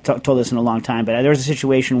haven't told this in a long time, but there was a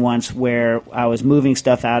situation once where I was moving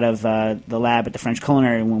stuff out of the lab at the French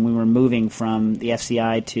Culinary when we were moving from the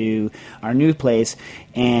FCI to our new place,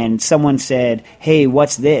 and someone said, "Hey,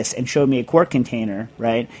 what's this?" and showed me a quart container,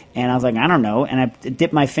 right? And I was like, "I don't know," and I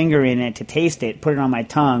dipped my finger in it to taste it, put it on my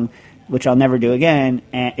tongue, which I'll never do again,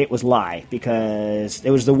 and it was lye, because it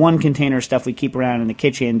was the one container of stuff we keep around in the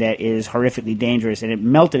kitchen that is horrifically dangerous, and it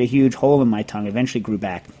melted a huge hole in my tongue, eventually grew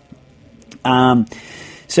back.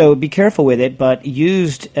 So be careful with it, but you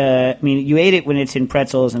ate it when it's in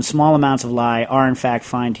pretzels, and small amounts of lye are in fact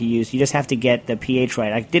fine to use. You just have to get the pH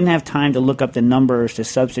right. I didn't have time to look up the numbers to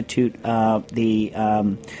substitute how many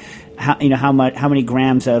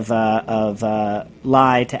grams of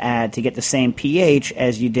lye to add to get the same pH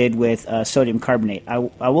as you did with sodium carbonate.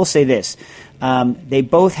 I will say this. They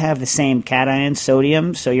both have the same cation,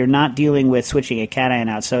 sodium, so you're not dealing with switching a cation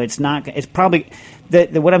out. So it's probably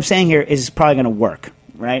what I'm saying here is it's probably going to work,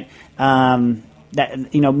 right?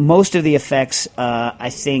 Most of the effects, I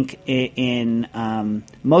think,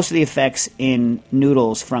 most of the effects in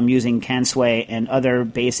noodles from using Kansui and other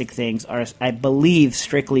basic things are, I believe,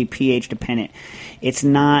 strictly pH dependent. It's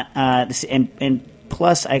not, and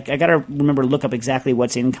plus, I got to remember to look up exactly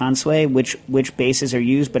what's in Kansui, which bases are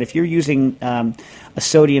used. But if you're using a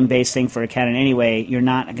sodium-based thing for a cation anyway, you're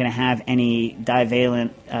not going to have any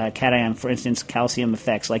divalent cation, for instance, calcium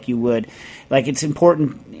effects like you would. Like, it's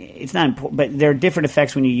important. It's not important, but there are different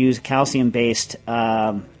effects when you use calcium-based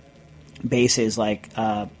bases like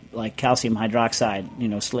calcium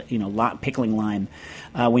hydroxide, pickling lime.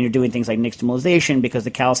 When you're doing things like nixtamalization, because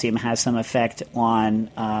the calcium has some effect on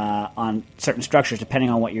certain structures depending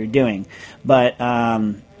on what you're doing. But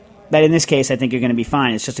in this case, I think you're going to be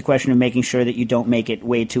fine. It's just a question of making sure that you don't make it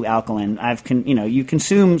way too alkaline. You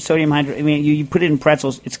consume sodium hydroxide. I mean, you put it in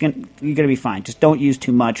pretzels. You're going to be fine. Just don't use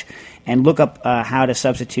too much, and look up how to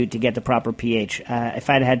substitute to get the proper pH. If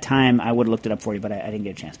I'd had time, I would have looked it up for you, but I didn't get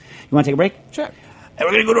a chance. You want to take a break? Sure. And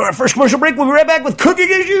we're going to go to our first commercial break. We'll be right back with Cooking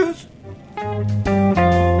Issues.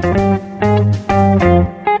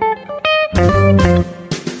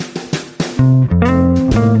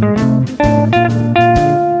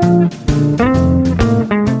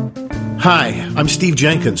 Hi, I'm Steve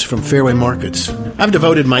Jenkins from Fairway Markets. I've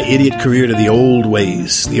devoted my idiot career to the old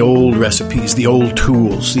ways, the old recipes, the old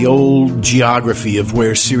tools, the old geography of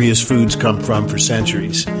where serious foods come from for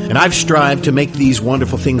centuries. And I've strived to make these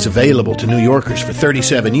wonderful things available to New Yorkers for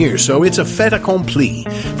 37 years, so it's a fait accompli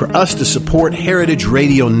for us to support Heritage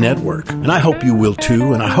Radio Network. And I hope you will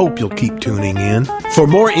too, and I hope you'll keep tuning in. For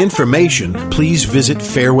more information, please visit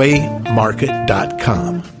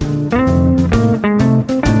fairwaymarket.com.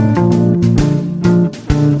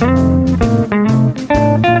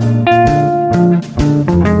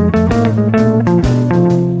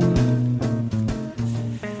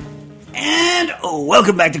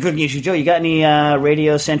 Welcome back to Cooking Issues. Joe, you got any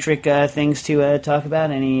radio-centric things to talk about?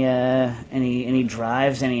 Any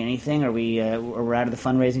drives? Anything? Are we're out of the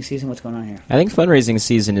fundraising season? What's going on here? I think fundraising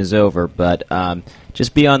season is over, but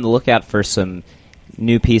just be on the lookout for some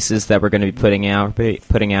new pieces that we're going to be putting out.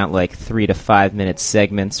 Putting out like 3 to 5 minute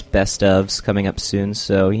segments, best ofs coming up soon.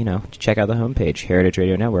 So check out the homepage,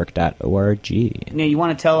 heritageradionetwork.org. Now, you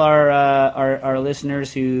want to tell our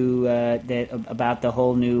listeners who about the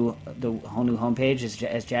whole new homepage?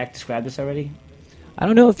 Has Jack described this already? I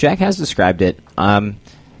don't know if Jack has described it,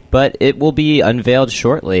 but it will be unveiled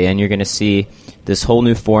shortly, and you're going to see this whole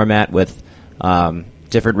new format with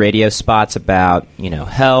different radio spots about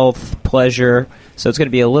health, pleasure. So it's going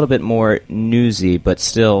to be a little bit more newsy, but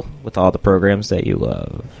still with all the programs that you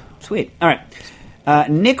love. Sweet. All right.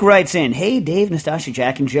 Nick writes in, "Hey, Dave, Nastasha,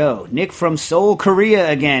 Jack, and Joe. Nick from Seoul,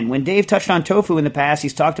 Korea again. When Dave touched on tofu in the past,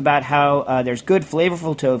 he's talked about how there's good,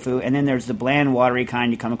 flavorful tofu, and then there's the bland, watery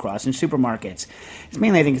kind you come across in supermarkets. It's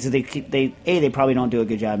mainly, I think, because they probably don't do a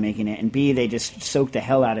good job making it, and B, they just soak the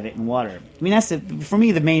hell out of it in water. I mean, for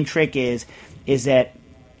me, the main trick is that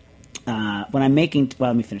when I'm making... Well,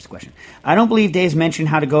 let me finish the question. I don't believe Dave's mentioned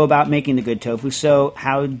how to go about making the good tofu, so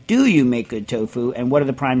how do you make good tofu, and what are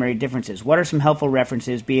the primary differences? What are some helpful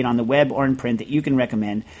references, be it on the web or in print, that you can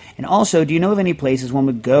recommend? And also, do you know of any places one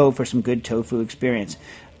would go for some good tofu experience?"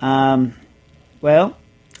 Well,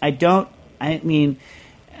 I don't... I mean...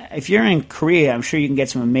 if you're in Korea, I'm sure you can get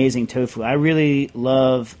some amazing tofu. I really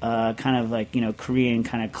love kind of like, Korean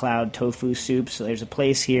kind of cloud tofu soups. So there's a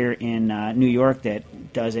place here in New York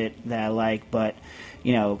that does it that I like, but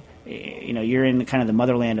you're in kind of the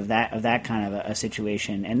motherland of that kind of a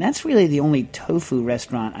situation, and that's really the only tofu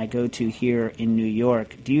restaurant I go to here in New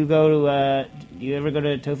York. Do you ever go to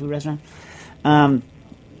a tofu restaurant?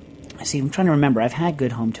 See, I'm trying to remember. I've had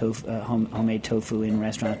good homemade tofu in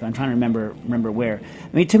restaurants, but I'm trying to remember where.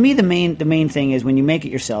 I mean, to me, the main thing is when you make it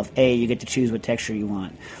yourself. A, you get to choose what texture you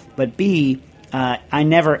want, but B, I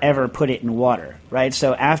never ever put it in water, right?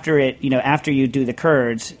 So after you do the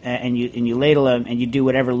curds and you ladle them and you do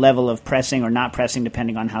whatever level of pressing or not pressing,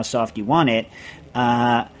 depending on how soft you want it,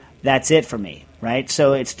 that's it for me, right?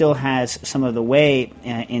 So it still has some of the whey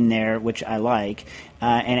in there, which I like,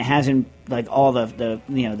 and it hasn't like all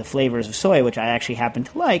the flavors of soy, which I actually happen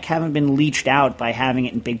to like, haven't been leached out by having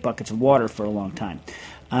it in big buckets of water for a long time.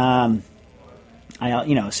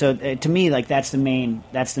 So to me, like that's the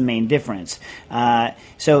main difference.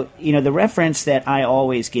 So the reference that I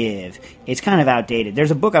always give, it's kind of outdated.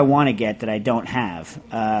 There's a book I want to get that I don't have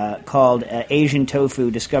called Asian Tofu: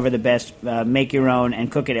 Discover the Best, Make Your Own, and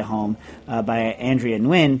Cook It at Home by Andrea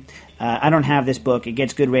Nguyen. I don't have this book. It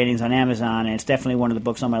gets good ratings on Amazon, and it's definitely one of the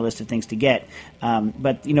books on my list of things to get.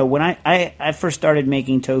 But when I first started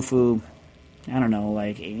making tofu, I don't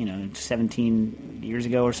know, 17 years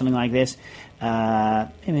ago or something like this.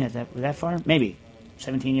 Maybe not that far. Maybe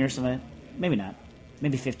 17 years. Maybe not.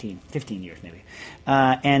 Maybe 15 years, maybe.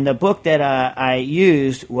 And the book that I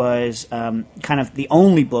used was kind of the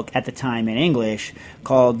only book at the time in English,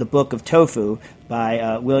 called The Book of Tofu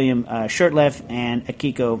by William Shurtleff and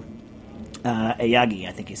Akiko Ayagi,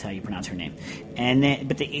 I think is how you pronounce her name. And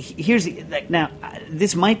then, now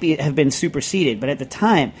this might have been superseded, but at the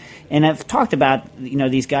time, and I've talked about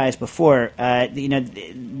these guys before.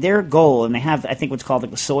 Their goal, and they have I think what's called like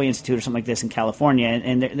the Soy Institute or something like this in California,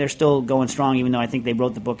 and they're still going strong, even though I think they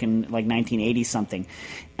wrote the book in like 1980 something.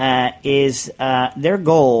 Their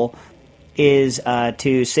goal is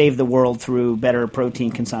to save the world through better protein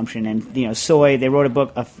consumption. And soy, they wrote a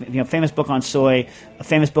book, a famous book on soy, a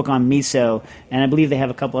famous book on miso, and I believe they have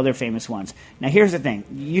a couple other famous ones. Now here's the thing: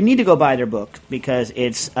 you need to go buy their book because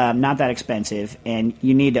it's not that expensive, and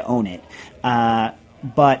you need to own it.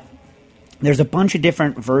 But there's a bunch of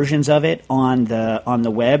different versions of it on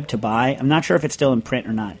the web to buy. I'm not sure if it's still in print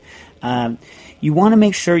or not. You want to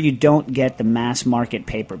make sure you don't get the mass market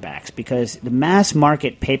paperbacks, because the mass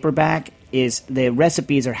market paperback is the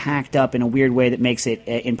recipes are hacked up in a weird way that makes it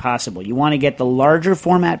impossible. You want to get the larger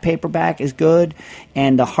format paperback is good,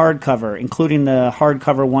 and the hardcover, including the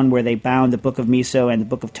hardcover one where they bound the Book of Miso and the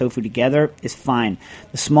Book of Tofu together, is fine.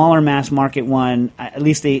 The smaller mass market one, at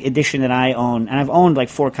least the edition that I own, and I've owned like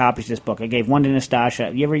 4 copies of this book. I gave one to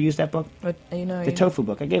Nastasha. You ever used that book? The Tofu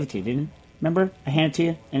book. I gave it to you, didn't you? Remember? I handed it to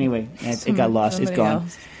you? Anyway, it got lost. It's gone.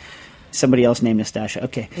 Somebody else named Nastasha.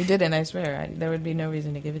 Okay. You didn't, I swear. There would be no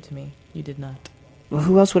reason to give it to me. You did not. Well,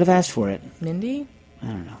 who else would have asked for it? Mindy? I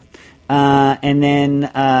don't know. And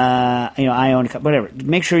then, I own a couple. Whatever.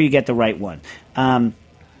 Make sure you get the right one.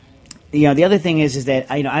 The other thing is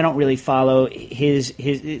that I don't really follow his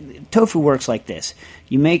tofu works like this.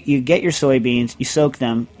 You get your soybeans, you soak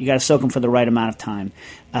them. You got to soak them for the right amount of time.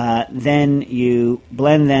 Then you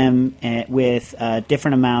blend them with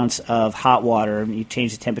different amounts of hot water. You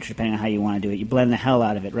change the temperature depending on how you want to do it. You blend the hell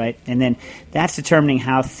out of it, right? And then that's determining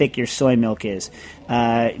how thick your soy milk is.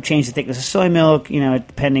 Change the thickness of soy milk,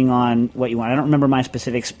 depending on what you want. I don't remember my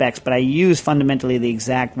specific specs, but I use fundamentally the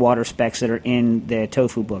exact water specs that are in the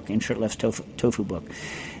tofu book, in Shurtleff's tofu book.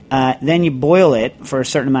 Then you boil it for a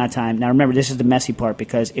certain amount of time. Now remember, this is the messy part,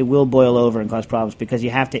 because it will boil over and cause problems, because you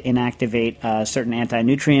have to inactivate certain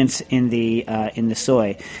anti-nutrients in the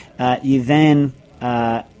soy. You then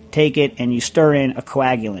take it and you stir in a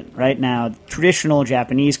coagulant. Right now, traditional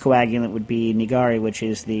Japanese coagulant would be nigari, which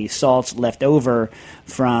is the salts left over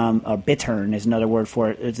from, or bittern is another word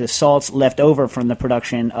for it. It's the salts left over from the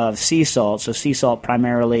production of sea salt. So sea salt,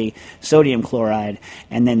 primarily sodium chloride,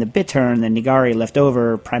 and then the bittern, the nigari, left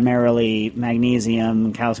over primarily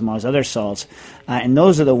magnesium, calcium, all those other salts. And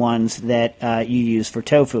those are the ones that you use for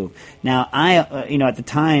tofu. Now, I, at the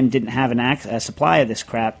time didn't have a supply of this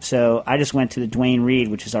crap, so I just went to the Duane Reade,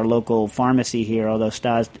 which is our local pharmacy here. Although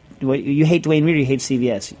Stas, you hate Duane Reade or you hate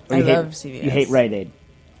CVS? Or I love CVS. You hate Rite Aid.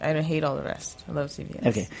 I don't hate all the rest. I love CVS.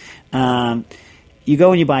 Okay. You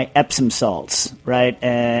go and you buy Epsom salts, right?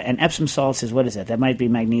 And Epsom salts is, what is that? That might be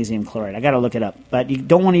magnesium chloride. I got to look it up. But you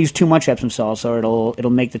don't want to use too much Epsom salts, or it'll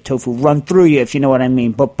make the tofu run through you, if you know what I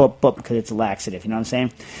mean. Because it's a laxative, you know what I'm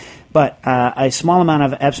saying? But a small amount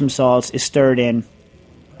of Epsom salts is stirred in.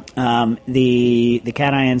 The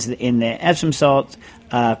cations in the Epsom salt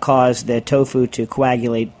cause the tofu to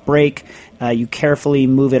coagulate, break. You carefully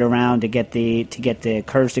move it around to get the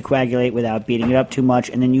curds to coagulate without beating it up too much,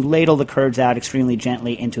 and then you ladle the curds out extremely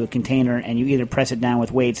gently into a container, and you either press it down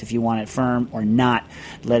with weights if you want it firm or not.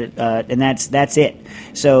 Let it, and that's it.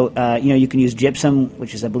 So you can use gypsum,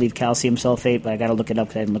 which is I believe calcium sulfate, but I got to look it up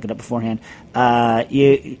because I didn't look it up beforehand.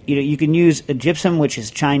 You can use a gypsum, which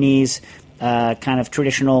is Chinese. Kind of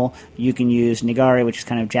traditional. You can use nigari, which is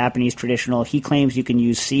kind of Japanese traditional. He claims you can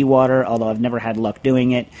use seawater, although I've never had luck doing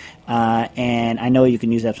it. And I know you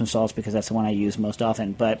can use Epsom salts because that's the one I use most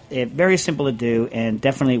often. But very simple to do and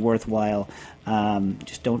definitely worthwhile.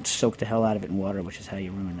 Just don't soak the hell out of it in water, which is how you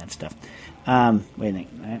ruin that stuff. What do you think?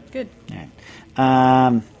 All right? Good.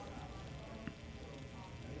 All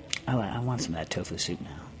right. I want some of that tofu soup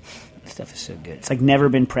now. Stuff is so good. It's like never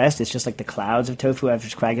been pressed. It's just like the clouds of tofu after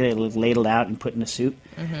it's coagulated, ladled out and put in a soup.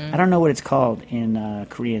 I don't know what it's called in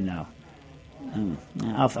Korean though.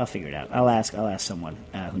 I'll figure it out. I'll ask someone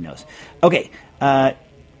who knows. Okay,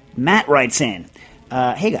 Matt writes in.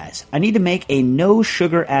 Hey guys, I need to make a no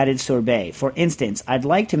sugar added sorbet. For instance, I'd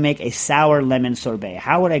like to make a sour lemon sorbet.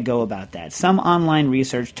 How would I go about that? Some online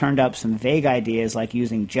research turned up some vague ideas like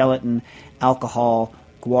using gelatin, alcohol,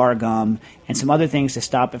 guar gum, and some other things to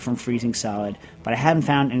stop it from freezing solid, but I haven't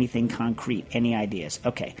found anything concrete. Any ideas?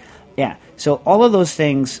 Okay. Yeah. So all of those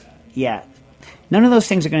things, yeah, none of those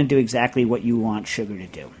things are going to do exactly what you want sugar to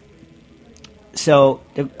do. So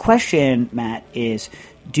the question, Matt, is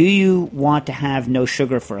do you want to have no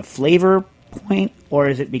sugar for a flavor point, or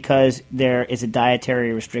is it because there is a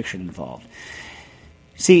dietary restriction involved?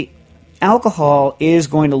 See, alcohol is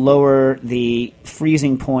going to lower the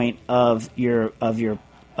freezing point of your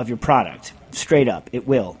product. Straight up, it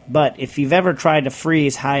will. But if you've ever tried to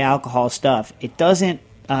freeze high alcohol stuff, it doesn't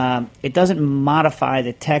modify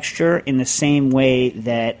the texture in the same way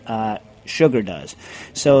that sugar does.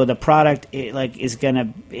 So the product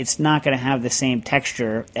it's not gonna have the same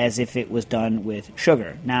texture as if it was done with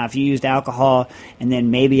sugar. Now, if you used alcohol and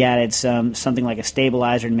then maybe added something like a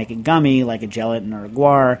stabilizer to make it gummy, like a gelatin or a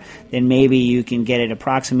guar, then maybe you can get it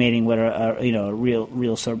approximating what a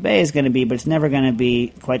real sorbet is going to be. But it's never going to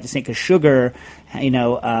be quite the same because sugar,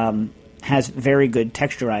 has very good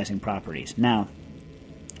texturizing properties. Now,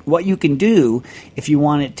 what you can do if you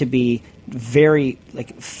want it to be fairly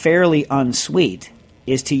unsweet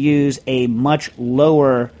is to use a much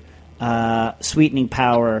lower sweetening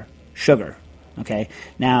power sugar. Okay.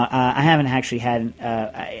 Now I haven't actually had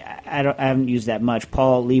I haven't used that much.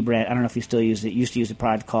 Paul Liebrandt, I don't know if he still uses it. Used to use a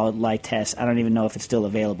product called Lites. I don't even know if it's still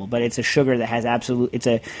available, but it's a sugar that has it's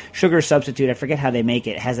a sugar substitute. I forget how they make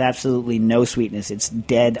it. It has absolutely no sweetness. It's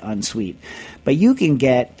dead unsweet. But you can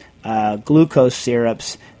get glucose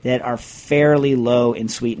syrups that are fairly low in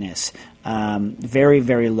sweetness. Very,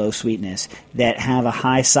 very low sweetness that have a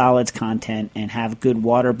high solids content and have good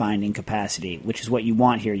water binding capacity, which is what you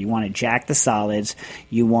want here. You want to jack the solids,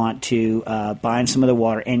 you want to bind some of the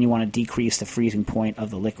water, and you want to decrease the freezing point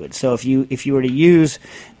of the liquid. So if you were to use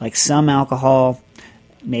like some alcohol,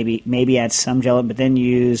 maybe add some gelatin, but then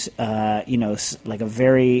use like a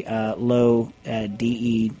very low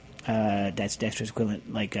DE. That's dextrose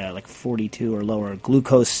equivalent, like 42 or lower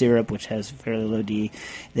glucose syrup, which has fairly low D.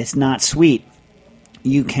 That's not sweet.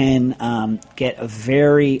 You can get a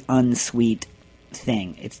very unsweet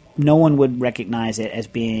thing. No one would recognize it as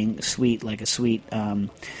being sweet, like a sweet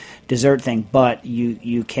dessert thing. But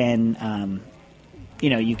you can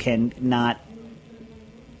you can not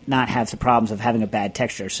have the problems of having a bad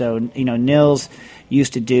texture. So Nils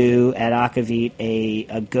used to do at Akavit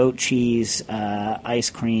a goat cheese ice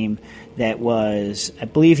cream that was, I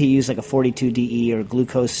believe he used like a 42 DE or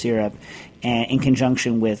glucose syrup in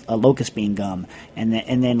conjunction with a locust bean gum, and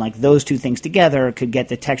then like those two things together could get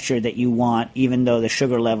the texture that you want, even though the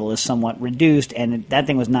sugar level is somewhat reduced. And that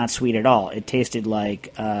thing was not sweet at all. It tasted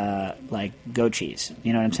like goat cheese.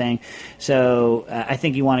 You know what I'm saying? So I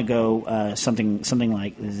think you want to go something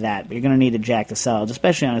like that. But you're going to need to jack the solids,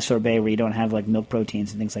 especially on a sorbet where you don't have like milk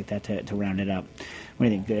proteins and things like that to round it up. What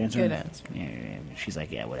do you think? Good answer? Good answer. Yeah. She's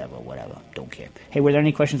like, yeah, whatever. Don't care. Hey, were there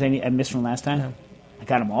any questions I missed from last time? No. I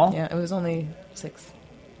got them all? Yeah, it was only 6.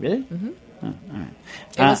 Really? Mm-hmm. Oh, all right.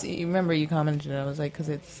 It was, you remember you commented, I was like, because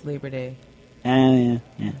it's Labor Day. Yeah.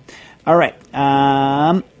 All right.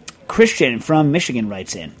 Christian from Michigan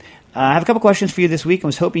writes in. I have a couple questions for you this week and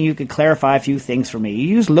was hoping you could clarify a few things for me. You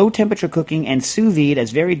use low-temperature cooking and sous vide as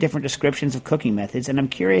very different descriptions of cooking methods, and I'm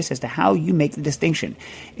curious as to how you make the distinction.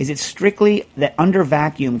 Is it strictly that under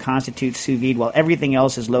vacuum constitutes sous vide while everything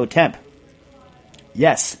else is low temp?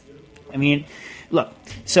 Yes. I mean, Look,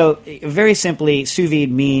 so very simply, sous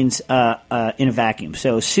vide means in a vacuum.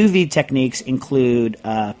 So sous vide techniques include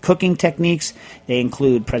cooking techniques. They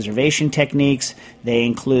include preservation techniques. They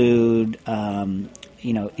include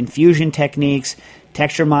infusion techniques,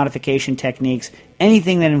 texture modification techniques.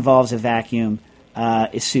 Anything that involves a vacuum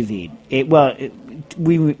is sous vide.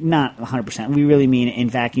 We not 100%. We really mean in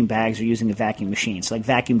vacuum bags or using a vacuum machine. So like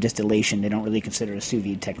vacuum distillation, they don't really consider a sous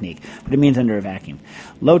vide technique, but it means under a vacuum.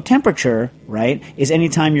 Low temperature, right, is any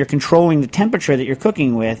time you're controlling the temperature that you're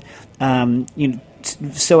cooking with,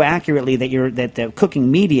 so accurately that the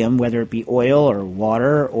cooking medium, whether it be oil or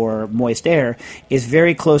water or moist air, is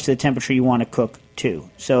very close to the temperature you want to cook to.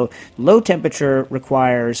 So low temperature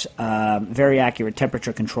requires very accurate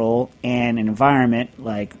temperature control and an environment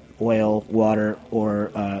like oil, water,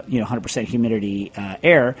 or 100% humidity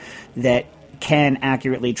air that can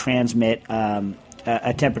accurately transmit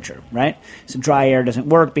a temperature, right? So dry air doesn't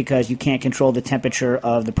work because you can't control the temperature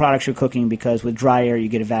of the products you're cooking, because with dry air you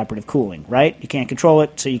get evaporative cooling, right? You can't control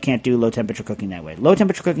it, so you can't do low temperature cooking that way. Low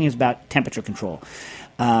temperature cooking is about temperature control.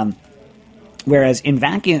 Whereas in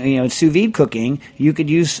vacuum, sous vide cooking, you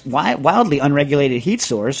could use wildly unregulated heat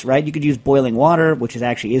source, right? You could use boiling water, which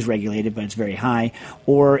is regulated, but it's very high,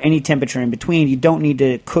 or any temperature in between. You don't need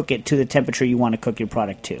to cook it to the temperature you want to cook your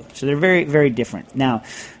product to. So they're very, very different. Now,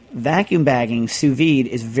 vacuum bagging, sous vide,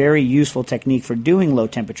 is a very useful technique for doing low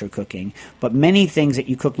temperature cooking, but many things that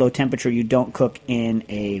you cook low temperature you don't cook in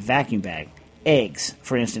a vacuum bag. Eggs,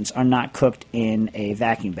 for instance, are not cooked in a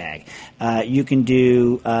vacuum bag. You can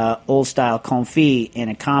do old-style confit in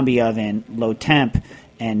a combi oven, low temp,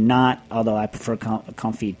 and not, although I prefer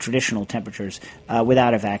confit traditional temperatures,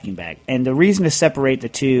 without a vacuum bag. And the reason to separate the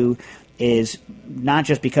two is not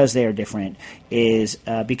just because they are different, is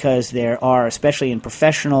because there are, especially in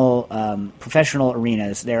professional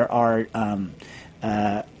arenas, there are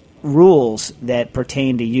rules that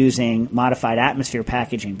pertain to using modified atmosphere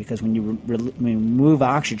packaging, because when you remove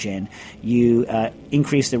oxygen, you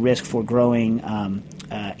increase the risk for growing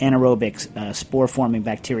anaerobic spore-forming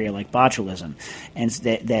bacteria like botulism,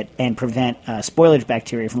 and prevent spoilage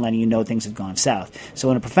bacteria from letting you know things have gone south.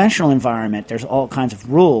 So in a professional environment, there's all kinds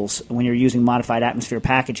of rules when you're using modified atmosphere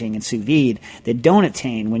packaging and sous vide that don't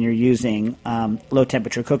attain when you're using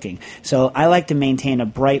low-temperature cooking. So I like to maintain a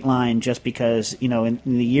bright line, just because, in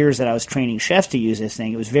the years that I was training chefs to use this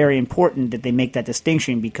thing, it was very important that they make that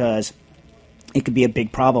distinction, because it could be a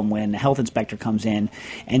big problem when the health inspector comes in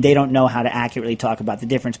and they don't know how to accurately talk about the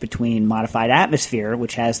difference between modified atmosphere,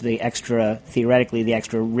 which has theoretically the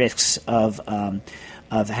extra risks of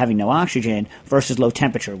having no oxygen, versus low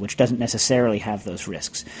temperature, which doesn't necessarily have those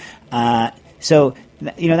risks. So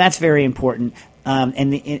that's very important.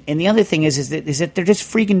 And the other thing is that they're just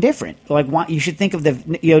freaking different. Like, you should think of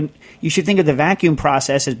the vacuum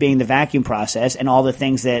process as being the vacuum process, and all the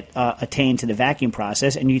things that attain to the vacuum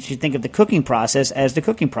process, and you should think of the cooking process as the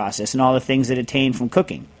cooking process, and all the things that attain from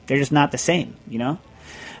cooking. They're just not the same,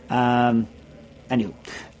 Anywho.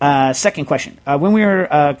 Second question. When we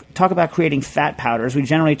talk about creating fat powders, we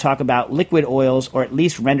generally talk about liquid oils, or at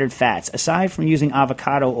least rendered fats. Aside from using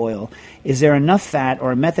avocado oil, is there enough fat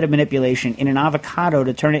or a method of manipulation in an avocado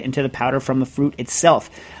to turn it into the powder from the fruit itself?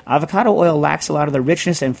 Avocado oil lacks a lot of the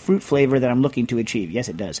richness and fruit flavor that I'm looking to achieve. Yes,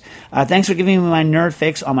 it does. Thanks for giving me my nerd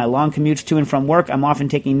fix on my long commutes to and from work. I'm often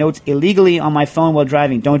taking notes illegally on my phone while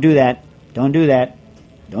driving. Don't do that. Don't do that.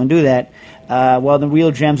 Don't do that. Well, the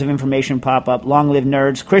real gems of information pop up. Long live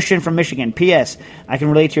nerds. Christian from Michigan. P.S. I can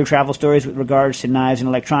relate to your travel stories with regards to knives and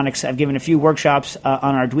electronics. I've given a few workshops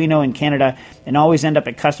on Arduino in Canada, and always end up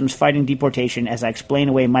at customs fighting deportation as I explain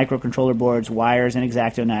away microcontroller boards, wires, and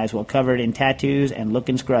X-Acto knives while covered in tattoos and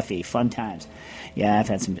looking scruffy. Fun times. Yeah, I've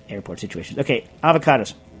had some airport situations. Okay,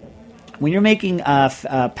 avocados. When you're making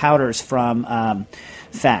powders from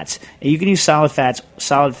fats, you can use solid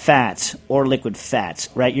fats, or liquid fats,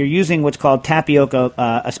 right? You're using what's called tapioca,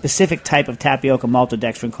 a specific type of tapioca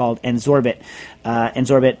maltodextrin called Ensorbit.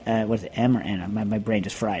 What is it, M or N? My brain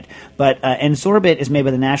just fried. But Ensorbit is made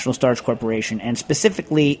by the National Starch Corporation, and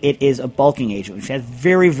specifically it is a bulking agent, which has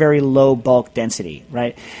very, very low bulk density,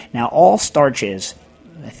 right? Now, all starches,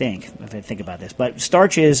 if I think about this, but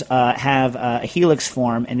starches have a helix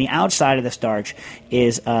form, and the outside of the starch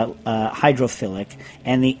is hydrophilic,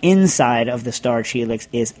 and the inside of the starch helix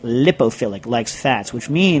is lipophilic, like fats, which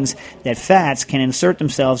means that fats can insert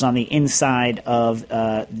themselves on the inside of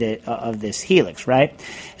this helix, right?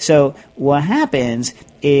 So what happens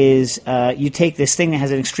is you take this thing that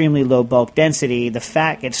has an extremely low bulk density. The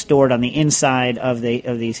fat gets stored on the inside of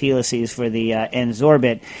these helices for the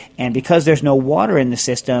N-sorbate, and because there's no water in the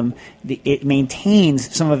system, it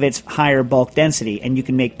maintains some of its higher bulk density, and you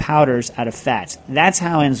can make powders out of fats. That's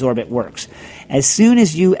how N-sorbate works. As soon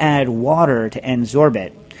as you add water to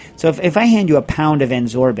N-sorbate, so if I hand you a pound of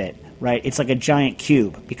N-sorbate, right, it's like a giant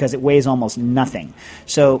cube because it weighs almost nothing.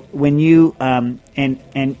 So when you and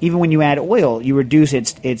even when you add oil, you reduce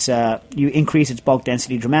you increase its bulk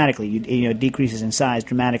density dramatically. You decreases in size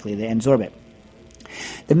dramatically, the N-sorbate.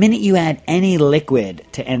 The minute you add any liquid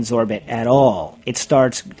to N-sorbate at all, it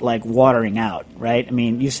starts like watering out, right? I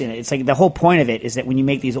mean, you see, it's like the whole point of it is that when you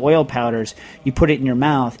make these oil powders, you put it in your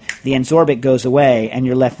mouth, the N-sorbate goes away, and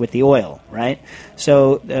you're left with the oil, right?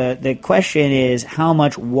 So the question is, how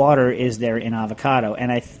much water is there in avocado? And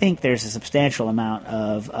I think there's a substantial amount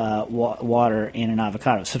of water in an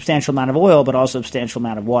avocado. Substantial amount of oil, but also a substantial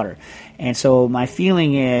amount of water. And so my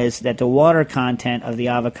feeling is that the water content of the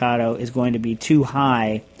avocado is going to be too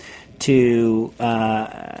high to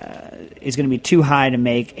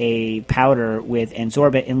make a powder with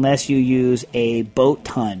N-sorbate unless you use a boat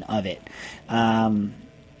ton of it.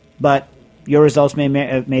 But your results may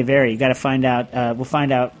vary. You got to find out. We'll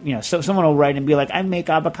find out. So someone will write and be like, "I make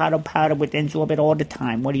avocado powder with N-sorbate all the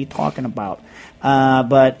time. What are you talking about?"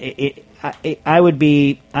 But I would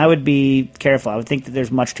be careful. I would think that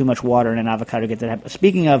there's much too much water in an avocado to get that.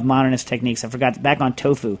 Speaking of modernist techniques, I forgot, back on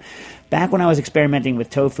tofu. Back when I was experimenting with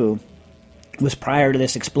tofu, was prior to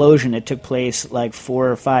this explosion that took place like 4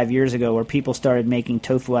 or 5 years ago, where people started making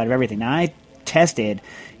tofu out of everything. Now, I tested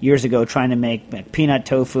years ago trying to make peanut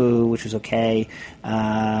tofu, which was okay,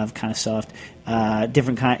 kind of soft,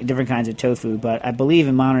 different kinds of tofu. But I believe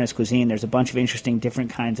in modernist cuisine there's a bunch of interesting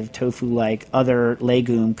different kinds of tofu, like other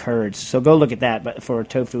legume curds. So go look at that, but for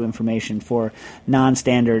tofu information, for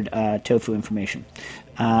non-standard tofu information.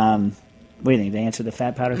 What do you think? They answer the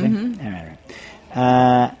fat powder thing? Mm-hmm. All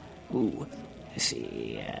right. Let's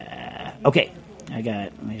see. Okay.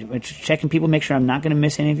 We're checking people, make sure I'm not going to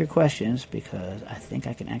miss any of your questions, because I think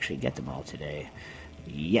I can actually get them all today.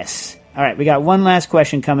 Yes. All right, we got one last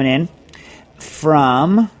question coming in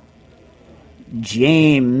from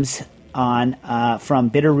James from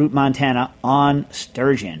Bitterroot, Montana, on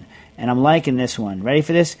sturgeon. And I'm liking this one. Ready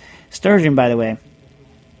for this? Sturgeon, by the way.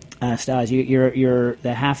 Stas, you're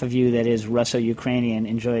the half of you that is Russo-Ukrainian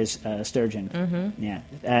enjoys sturgeon. Mm-hmm. Yeah,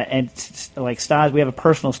 and like Stas, we have a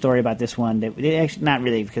personal story about this one that actually not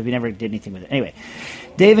really, because we never did anything with it. Anyway,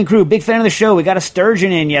 Dave and crew, big fan of the show. We got a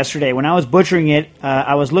sturgeon in yesterday. When I was butchering it,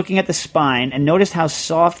 I was looking at the spine and noticed how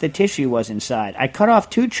soft the tissue was inside. I cut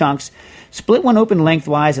off 2 chunks, split one open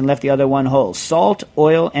lengthwise, and left the other one whole. Salt,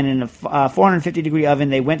 oil, and in a 450-degree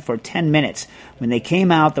oven, they went for 10 minutes. When they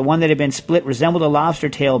came out, the one that had been split resembled a lobster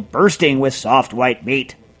tail bursting with soft white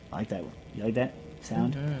meat. I like that one. You like that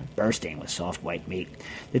sound? Mm-hmm. Bursting with soft white meat.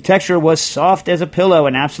 The texture was soft as a pillow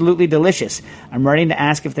and absolutely delicious. I'm writing to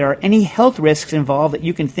ask if there are any health risks involved that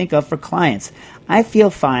you can think of for clients. I feel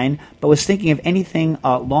fine, but was thinking of anything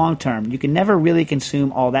long-term. You can never really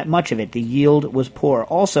consume all that much of it. The yield was poor.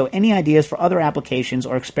 Also, any ideas for other applications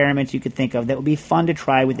or experiments you could think of that would be fun to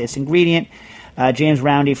try with this ingredient? James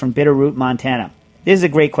Roundy from Bitterroot, Montana. This is a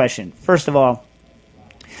great question. First of all,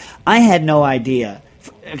 I had no idea.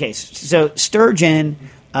 Okay, so sturgeon,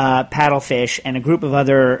 paddlefish, and a group of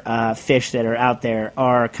other fish that are out there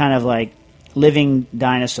are kind of like living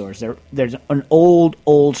dinosaurs. They're an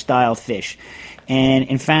old style fish. And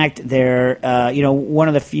in fact, they're one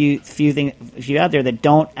of the few things out there that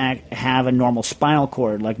don't have a normal spinal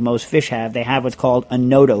cord like most fish have. They have what's called a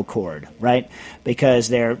notochord, right? Because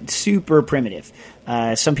they're super primitive.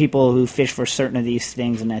 Some people who fish for certain of these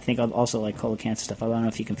things, and I think also like coelacanth stuff, I don't know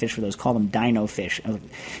if you can fish for those, call them dino fish.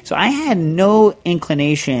 So I had no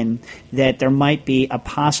inclination that there might be a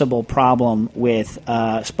possible problem with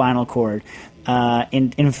spinal cord.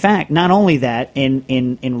 In fact, not only that,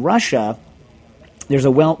 in Russia, there's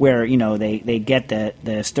a well where they get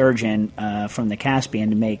the sturgeon from the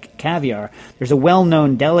Caspian to make caviar. There's a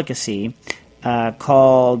well-known delicacy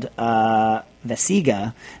called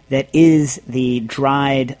vasiga that is the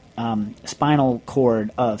dried spinal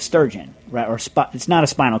cord of sturgeon, right? Or it's not a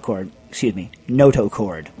spinal cord. Excuse me,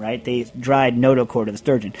 notochord, right? They dried notochord of the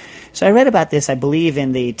sturgeon. So I read about this, I believe,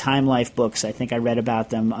 in the Time Life books. I think I read about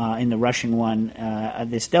them in the Russian one.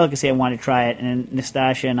 This delicacy, I wanted to try it, and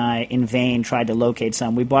Nastasia and I, in vain, tried to locate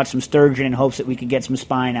some. We bought some sturgeon in hopes that we could get some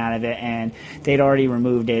spine out of it, and they'd already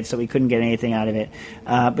removed it, so we couldn't get anything out of it.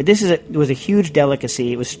 But it was a huge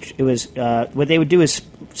delicacy. It was what they would do is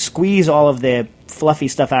squeeze all of the fluffy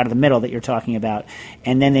stuff out of the middle that you're talking about,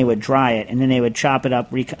 and then they would dry it, and then they would chop it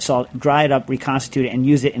up, dry it up, reconstitute it, and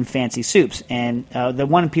use it in fancy soups. And the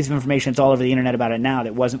one piece of information that's all over the internet about it now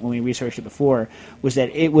that wasn't when we researched it before was that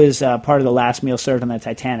it was part of the last meal served on the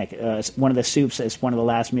Titanic. One of the soups as one of the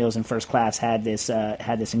last meals in first class had this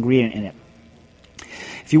ingredient in it.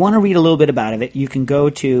 If you want to read a little bit about it, you can go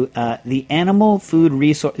to the Animal Food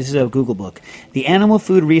Resource. This is a Google book. The Animal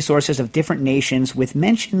Food Resources of Different Nations, with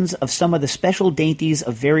mentions of some of the special dainties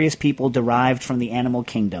of various people derived from the animal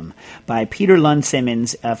kingdom, by Peter Lund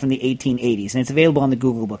Simmons from the 1880s, and it's available on the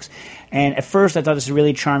Google Books. And at first, I thought this was a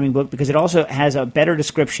really charming book because it also has a better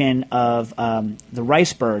description of the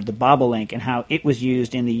rice bird, the bobolink, and how it was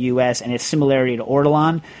used in the U.S. and its similarity to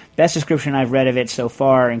ortolan. Best description I've read of it so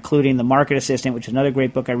far, including The Market Assistant, which is another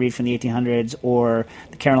great book I read from the 1800s, or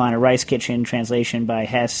The Carolina Rice Kitchen, translation by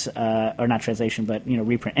Hess, or not translation, but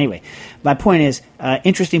reprint. Anyway, my point is,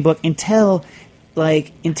 interesting book until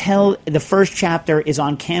the first chapter is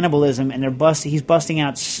on cannibalism, and he's busting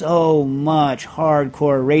out so much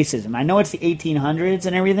hardcore racism. I know it's the 1800s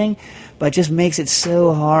and everything, but it just makes it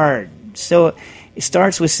so hard. So it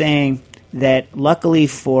starts with saying that luckily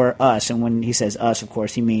for us, and when he says us, of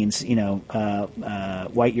course, he means,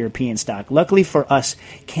 white European stock. Luckily for us,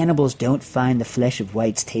 cannibals don't find the flesh of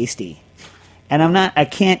whites tasty. And I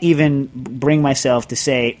can't even bring myself to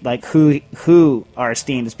say, like, who are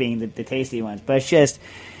esteemed as being the tasty ones. But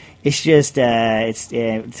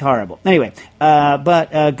it's horrible. Anyway,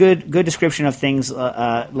 but good description of things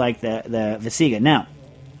like the Vesiga. Now,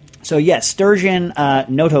 so yes, sturgeon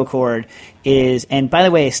notochord is, and by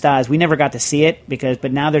the way, Stas, we never got to see it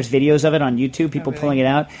but now there's videos of it on YouTube, people pulling it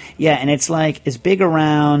out. Yeah, and it's like as big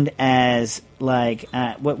around as like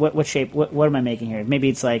what shape? What am I making here? Maybe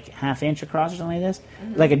it's like ½ inch across or something like this,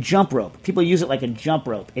 like a jump rope. People use it like a jump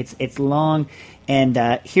rope. It's long, and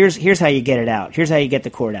here's how you get it out. Here's how you get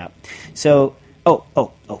the cord out. So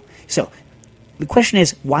so the question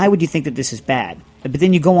is, why would you think that this is bad? But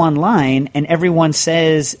then you go online, and everyone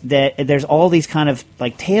says that there's all these kind of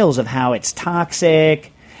like tales of how it's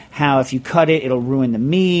toxic, how if you cut it, it'll ruin the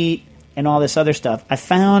meat, and all this other stuff. I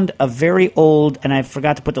found a very old, and I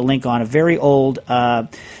forgot to put the link on, a very old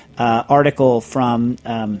article from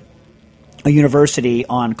a university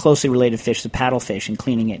on closely related fish, the paddlefish, and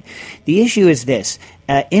cleaning it. The issue is this.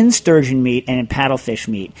 In sturgeon meat and in paddlefish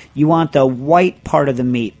meat, you want the white part of the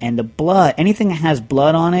meat, and the blood, anything that has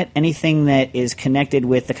blood on it, anything that is connected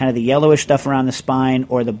with the kind of the yellowish stuff around the spine,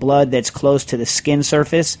 or the blood that's close to the skin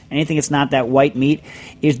surface, anything that's not that white meat,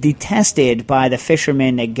 is detested by the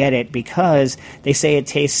fishermen that get it because they say it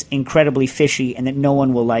tastes incredibly fishy and that no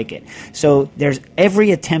one will like it. So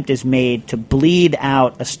every attempt is made to bleed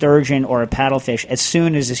out a sturgeon or a paddlefish as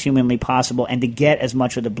soon as is humanly possible and to get as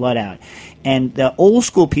much of the blood out. And the old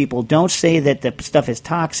school people don't say that the stuff is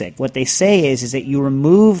toxic. What they say is that you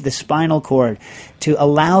remove the spinal cord to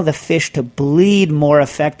allow the fish to bleed more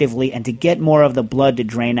effectively and to get more of the blood to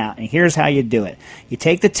drain out. And here's how you do it. You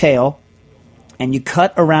take the tail and you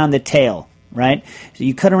cut around the tail, right? So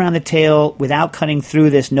you cut around the tail without cutting through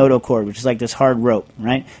this notochord, which is like this hard rope,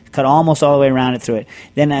 right? Cut almost all the way around it through it.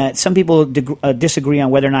 Then some people disagree on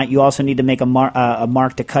whether or not you also need to make a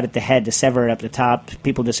mark to cut at the head to sever it up the top.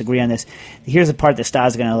 People disagree on this. Here's the part that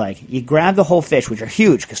Stas is going to like. You grab the whole fish, which are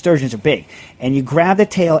huge because sturgeons are big, and you grab the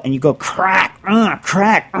tail and you go crack,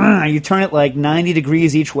 crack. You turn it like 90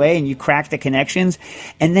 degrees each way and you crack the connections.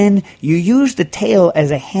 And then you use the tail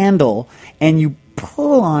as a handle and you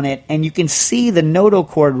pull on it, and you can see the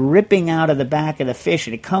notochord ripping out of the back of the fish,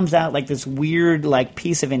 and it comes out like this weird like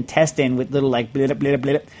piece of intestine with little like blip, blip,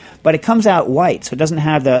 blip, but it comes out white, so it doesn't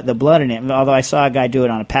have the blood in it, although I saw a guy do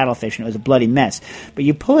it on a paddlefish, and it was a bloody mess. But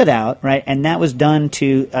you pull it out, right, and that was done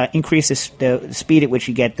to increase the speed at which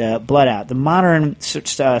you get the blood out. The modern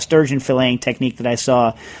sturgeon filleting technique that I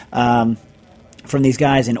saw from these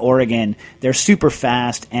guys in Oregon, they're super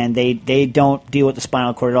fast, and they don't deal with the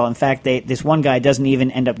spinal cord at all. In fact, this one guy doesn't even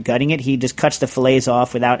end up gutting it. He just cuts the fillets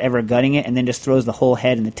off without ever gutting it and then just throws the whole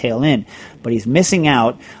head and the tail in. But he's missing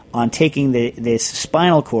out on taking this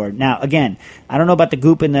spinal cord. Now, again, I don't know about the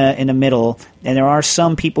goop in the middle, and there are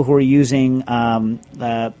some people who are using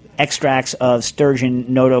extracts of sturgeon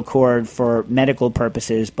notochord for medical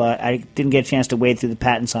purposes, but I didn't get a chance to wade through the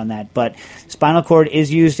patents on that. But spinal cord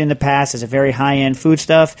is used in the past as a very high-end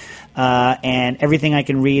foodstuff, and everything I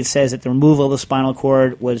can read says that the removal of the spinal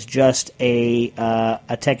cord was just a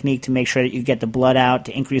technique to make sure that you get the blood out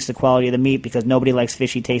to increase the quality of the meat, because nobody likes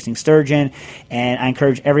fishy-tasting sturgeon. And I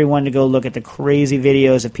encourage everyone to go look at the crazy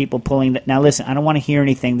videos of people pulling. Now, listen, I don't want to hear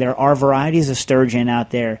anything. There are varieties of sturgeon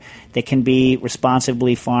out there that can be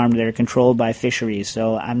responsibly farmed farmed that are controlled by fisheries.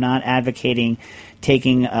 So I'm not advocating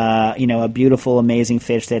taking a beautiful, amazing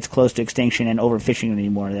fish that's close to extinction and overfishing it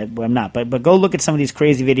anymore. I'm not. But go look at some of these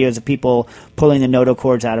crazy videos of people pulling the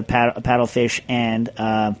notochords out of paddlefish and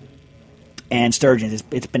sturgeons.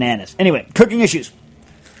 It's bananas. Anyway, cooking issues.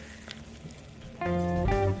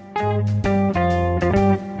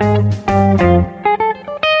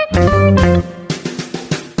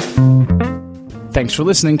 Thanks for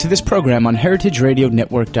listening to this program on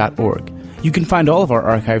heritageradionetwork.org. You can find all of our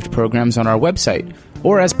archived programs on our website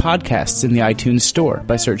or as podcasts in the iTunes Store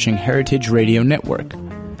by searching Heritage Radio Network.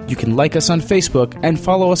 You can like us on Facebook and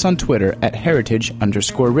follow us on Twitter at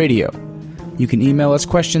 @heritage_radio. You can email us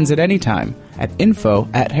questions at any time at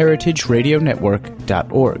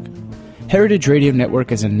info@heritageradionetwork.org. Heritage Radio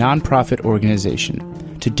Network is a non-profit organization.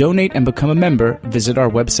 To donate and become a member, visit our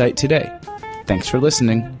website today. Thanks for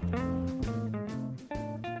listening.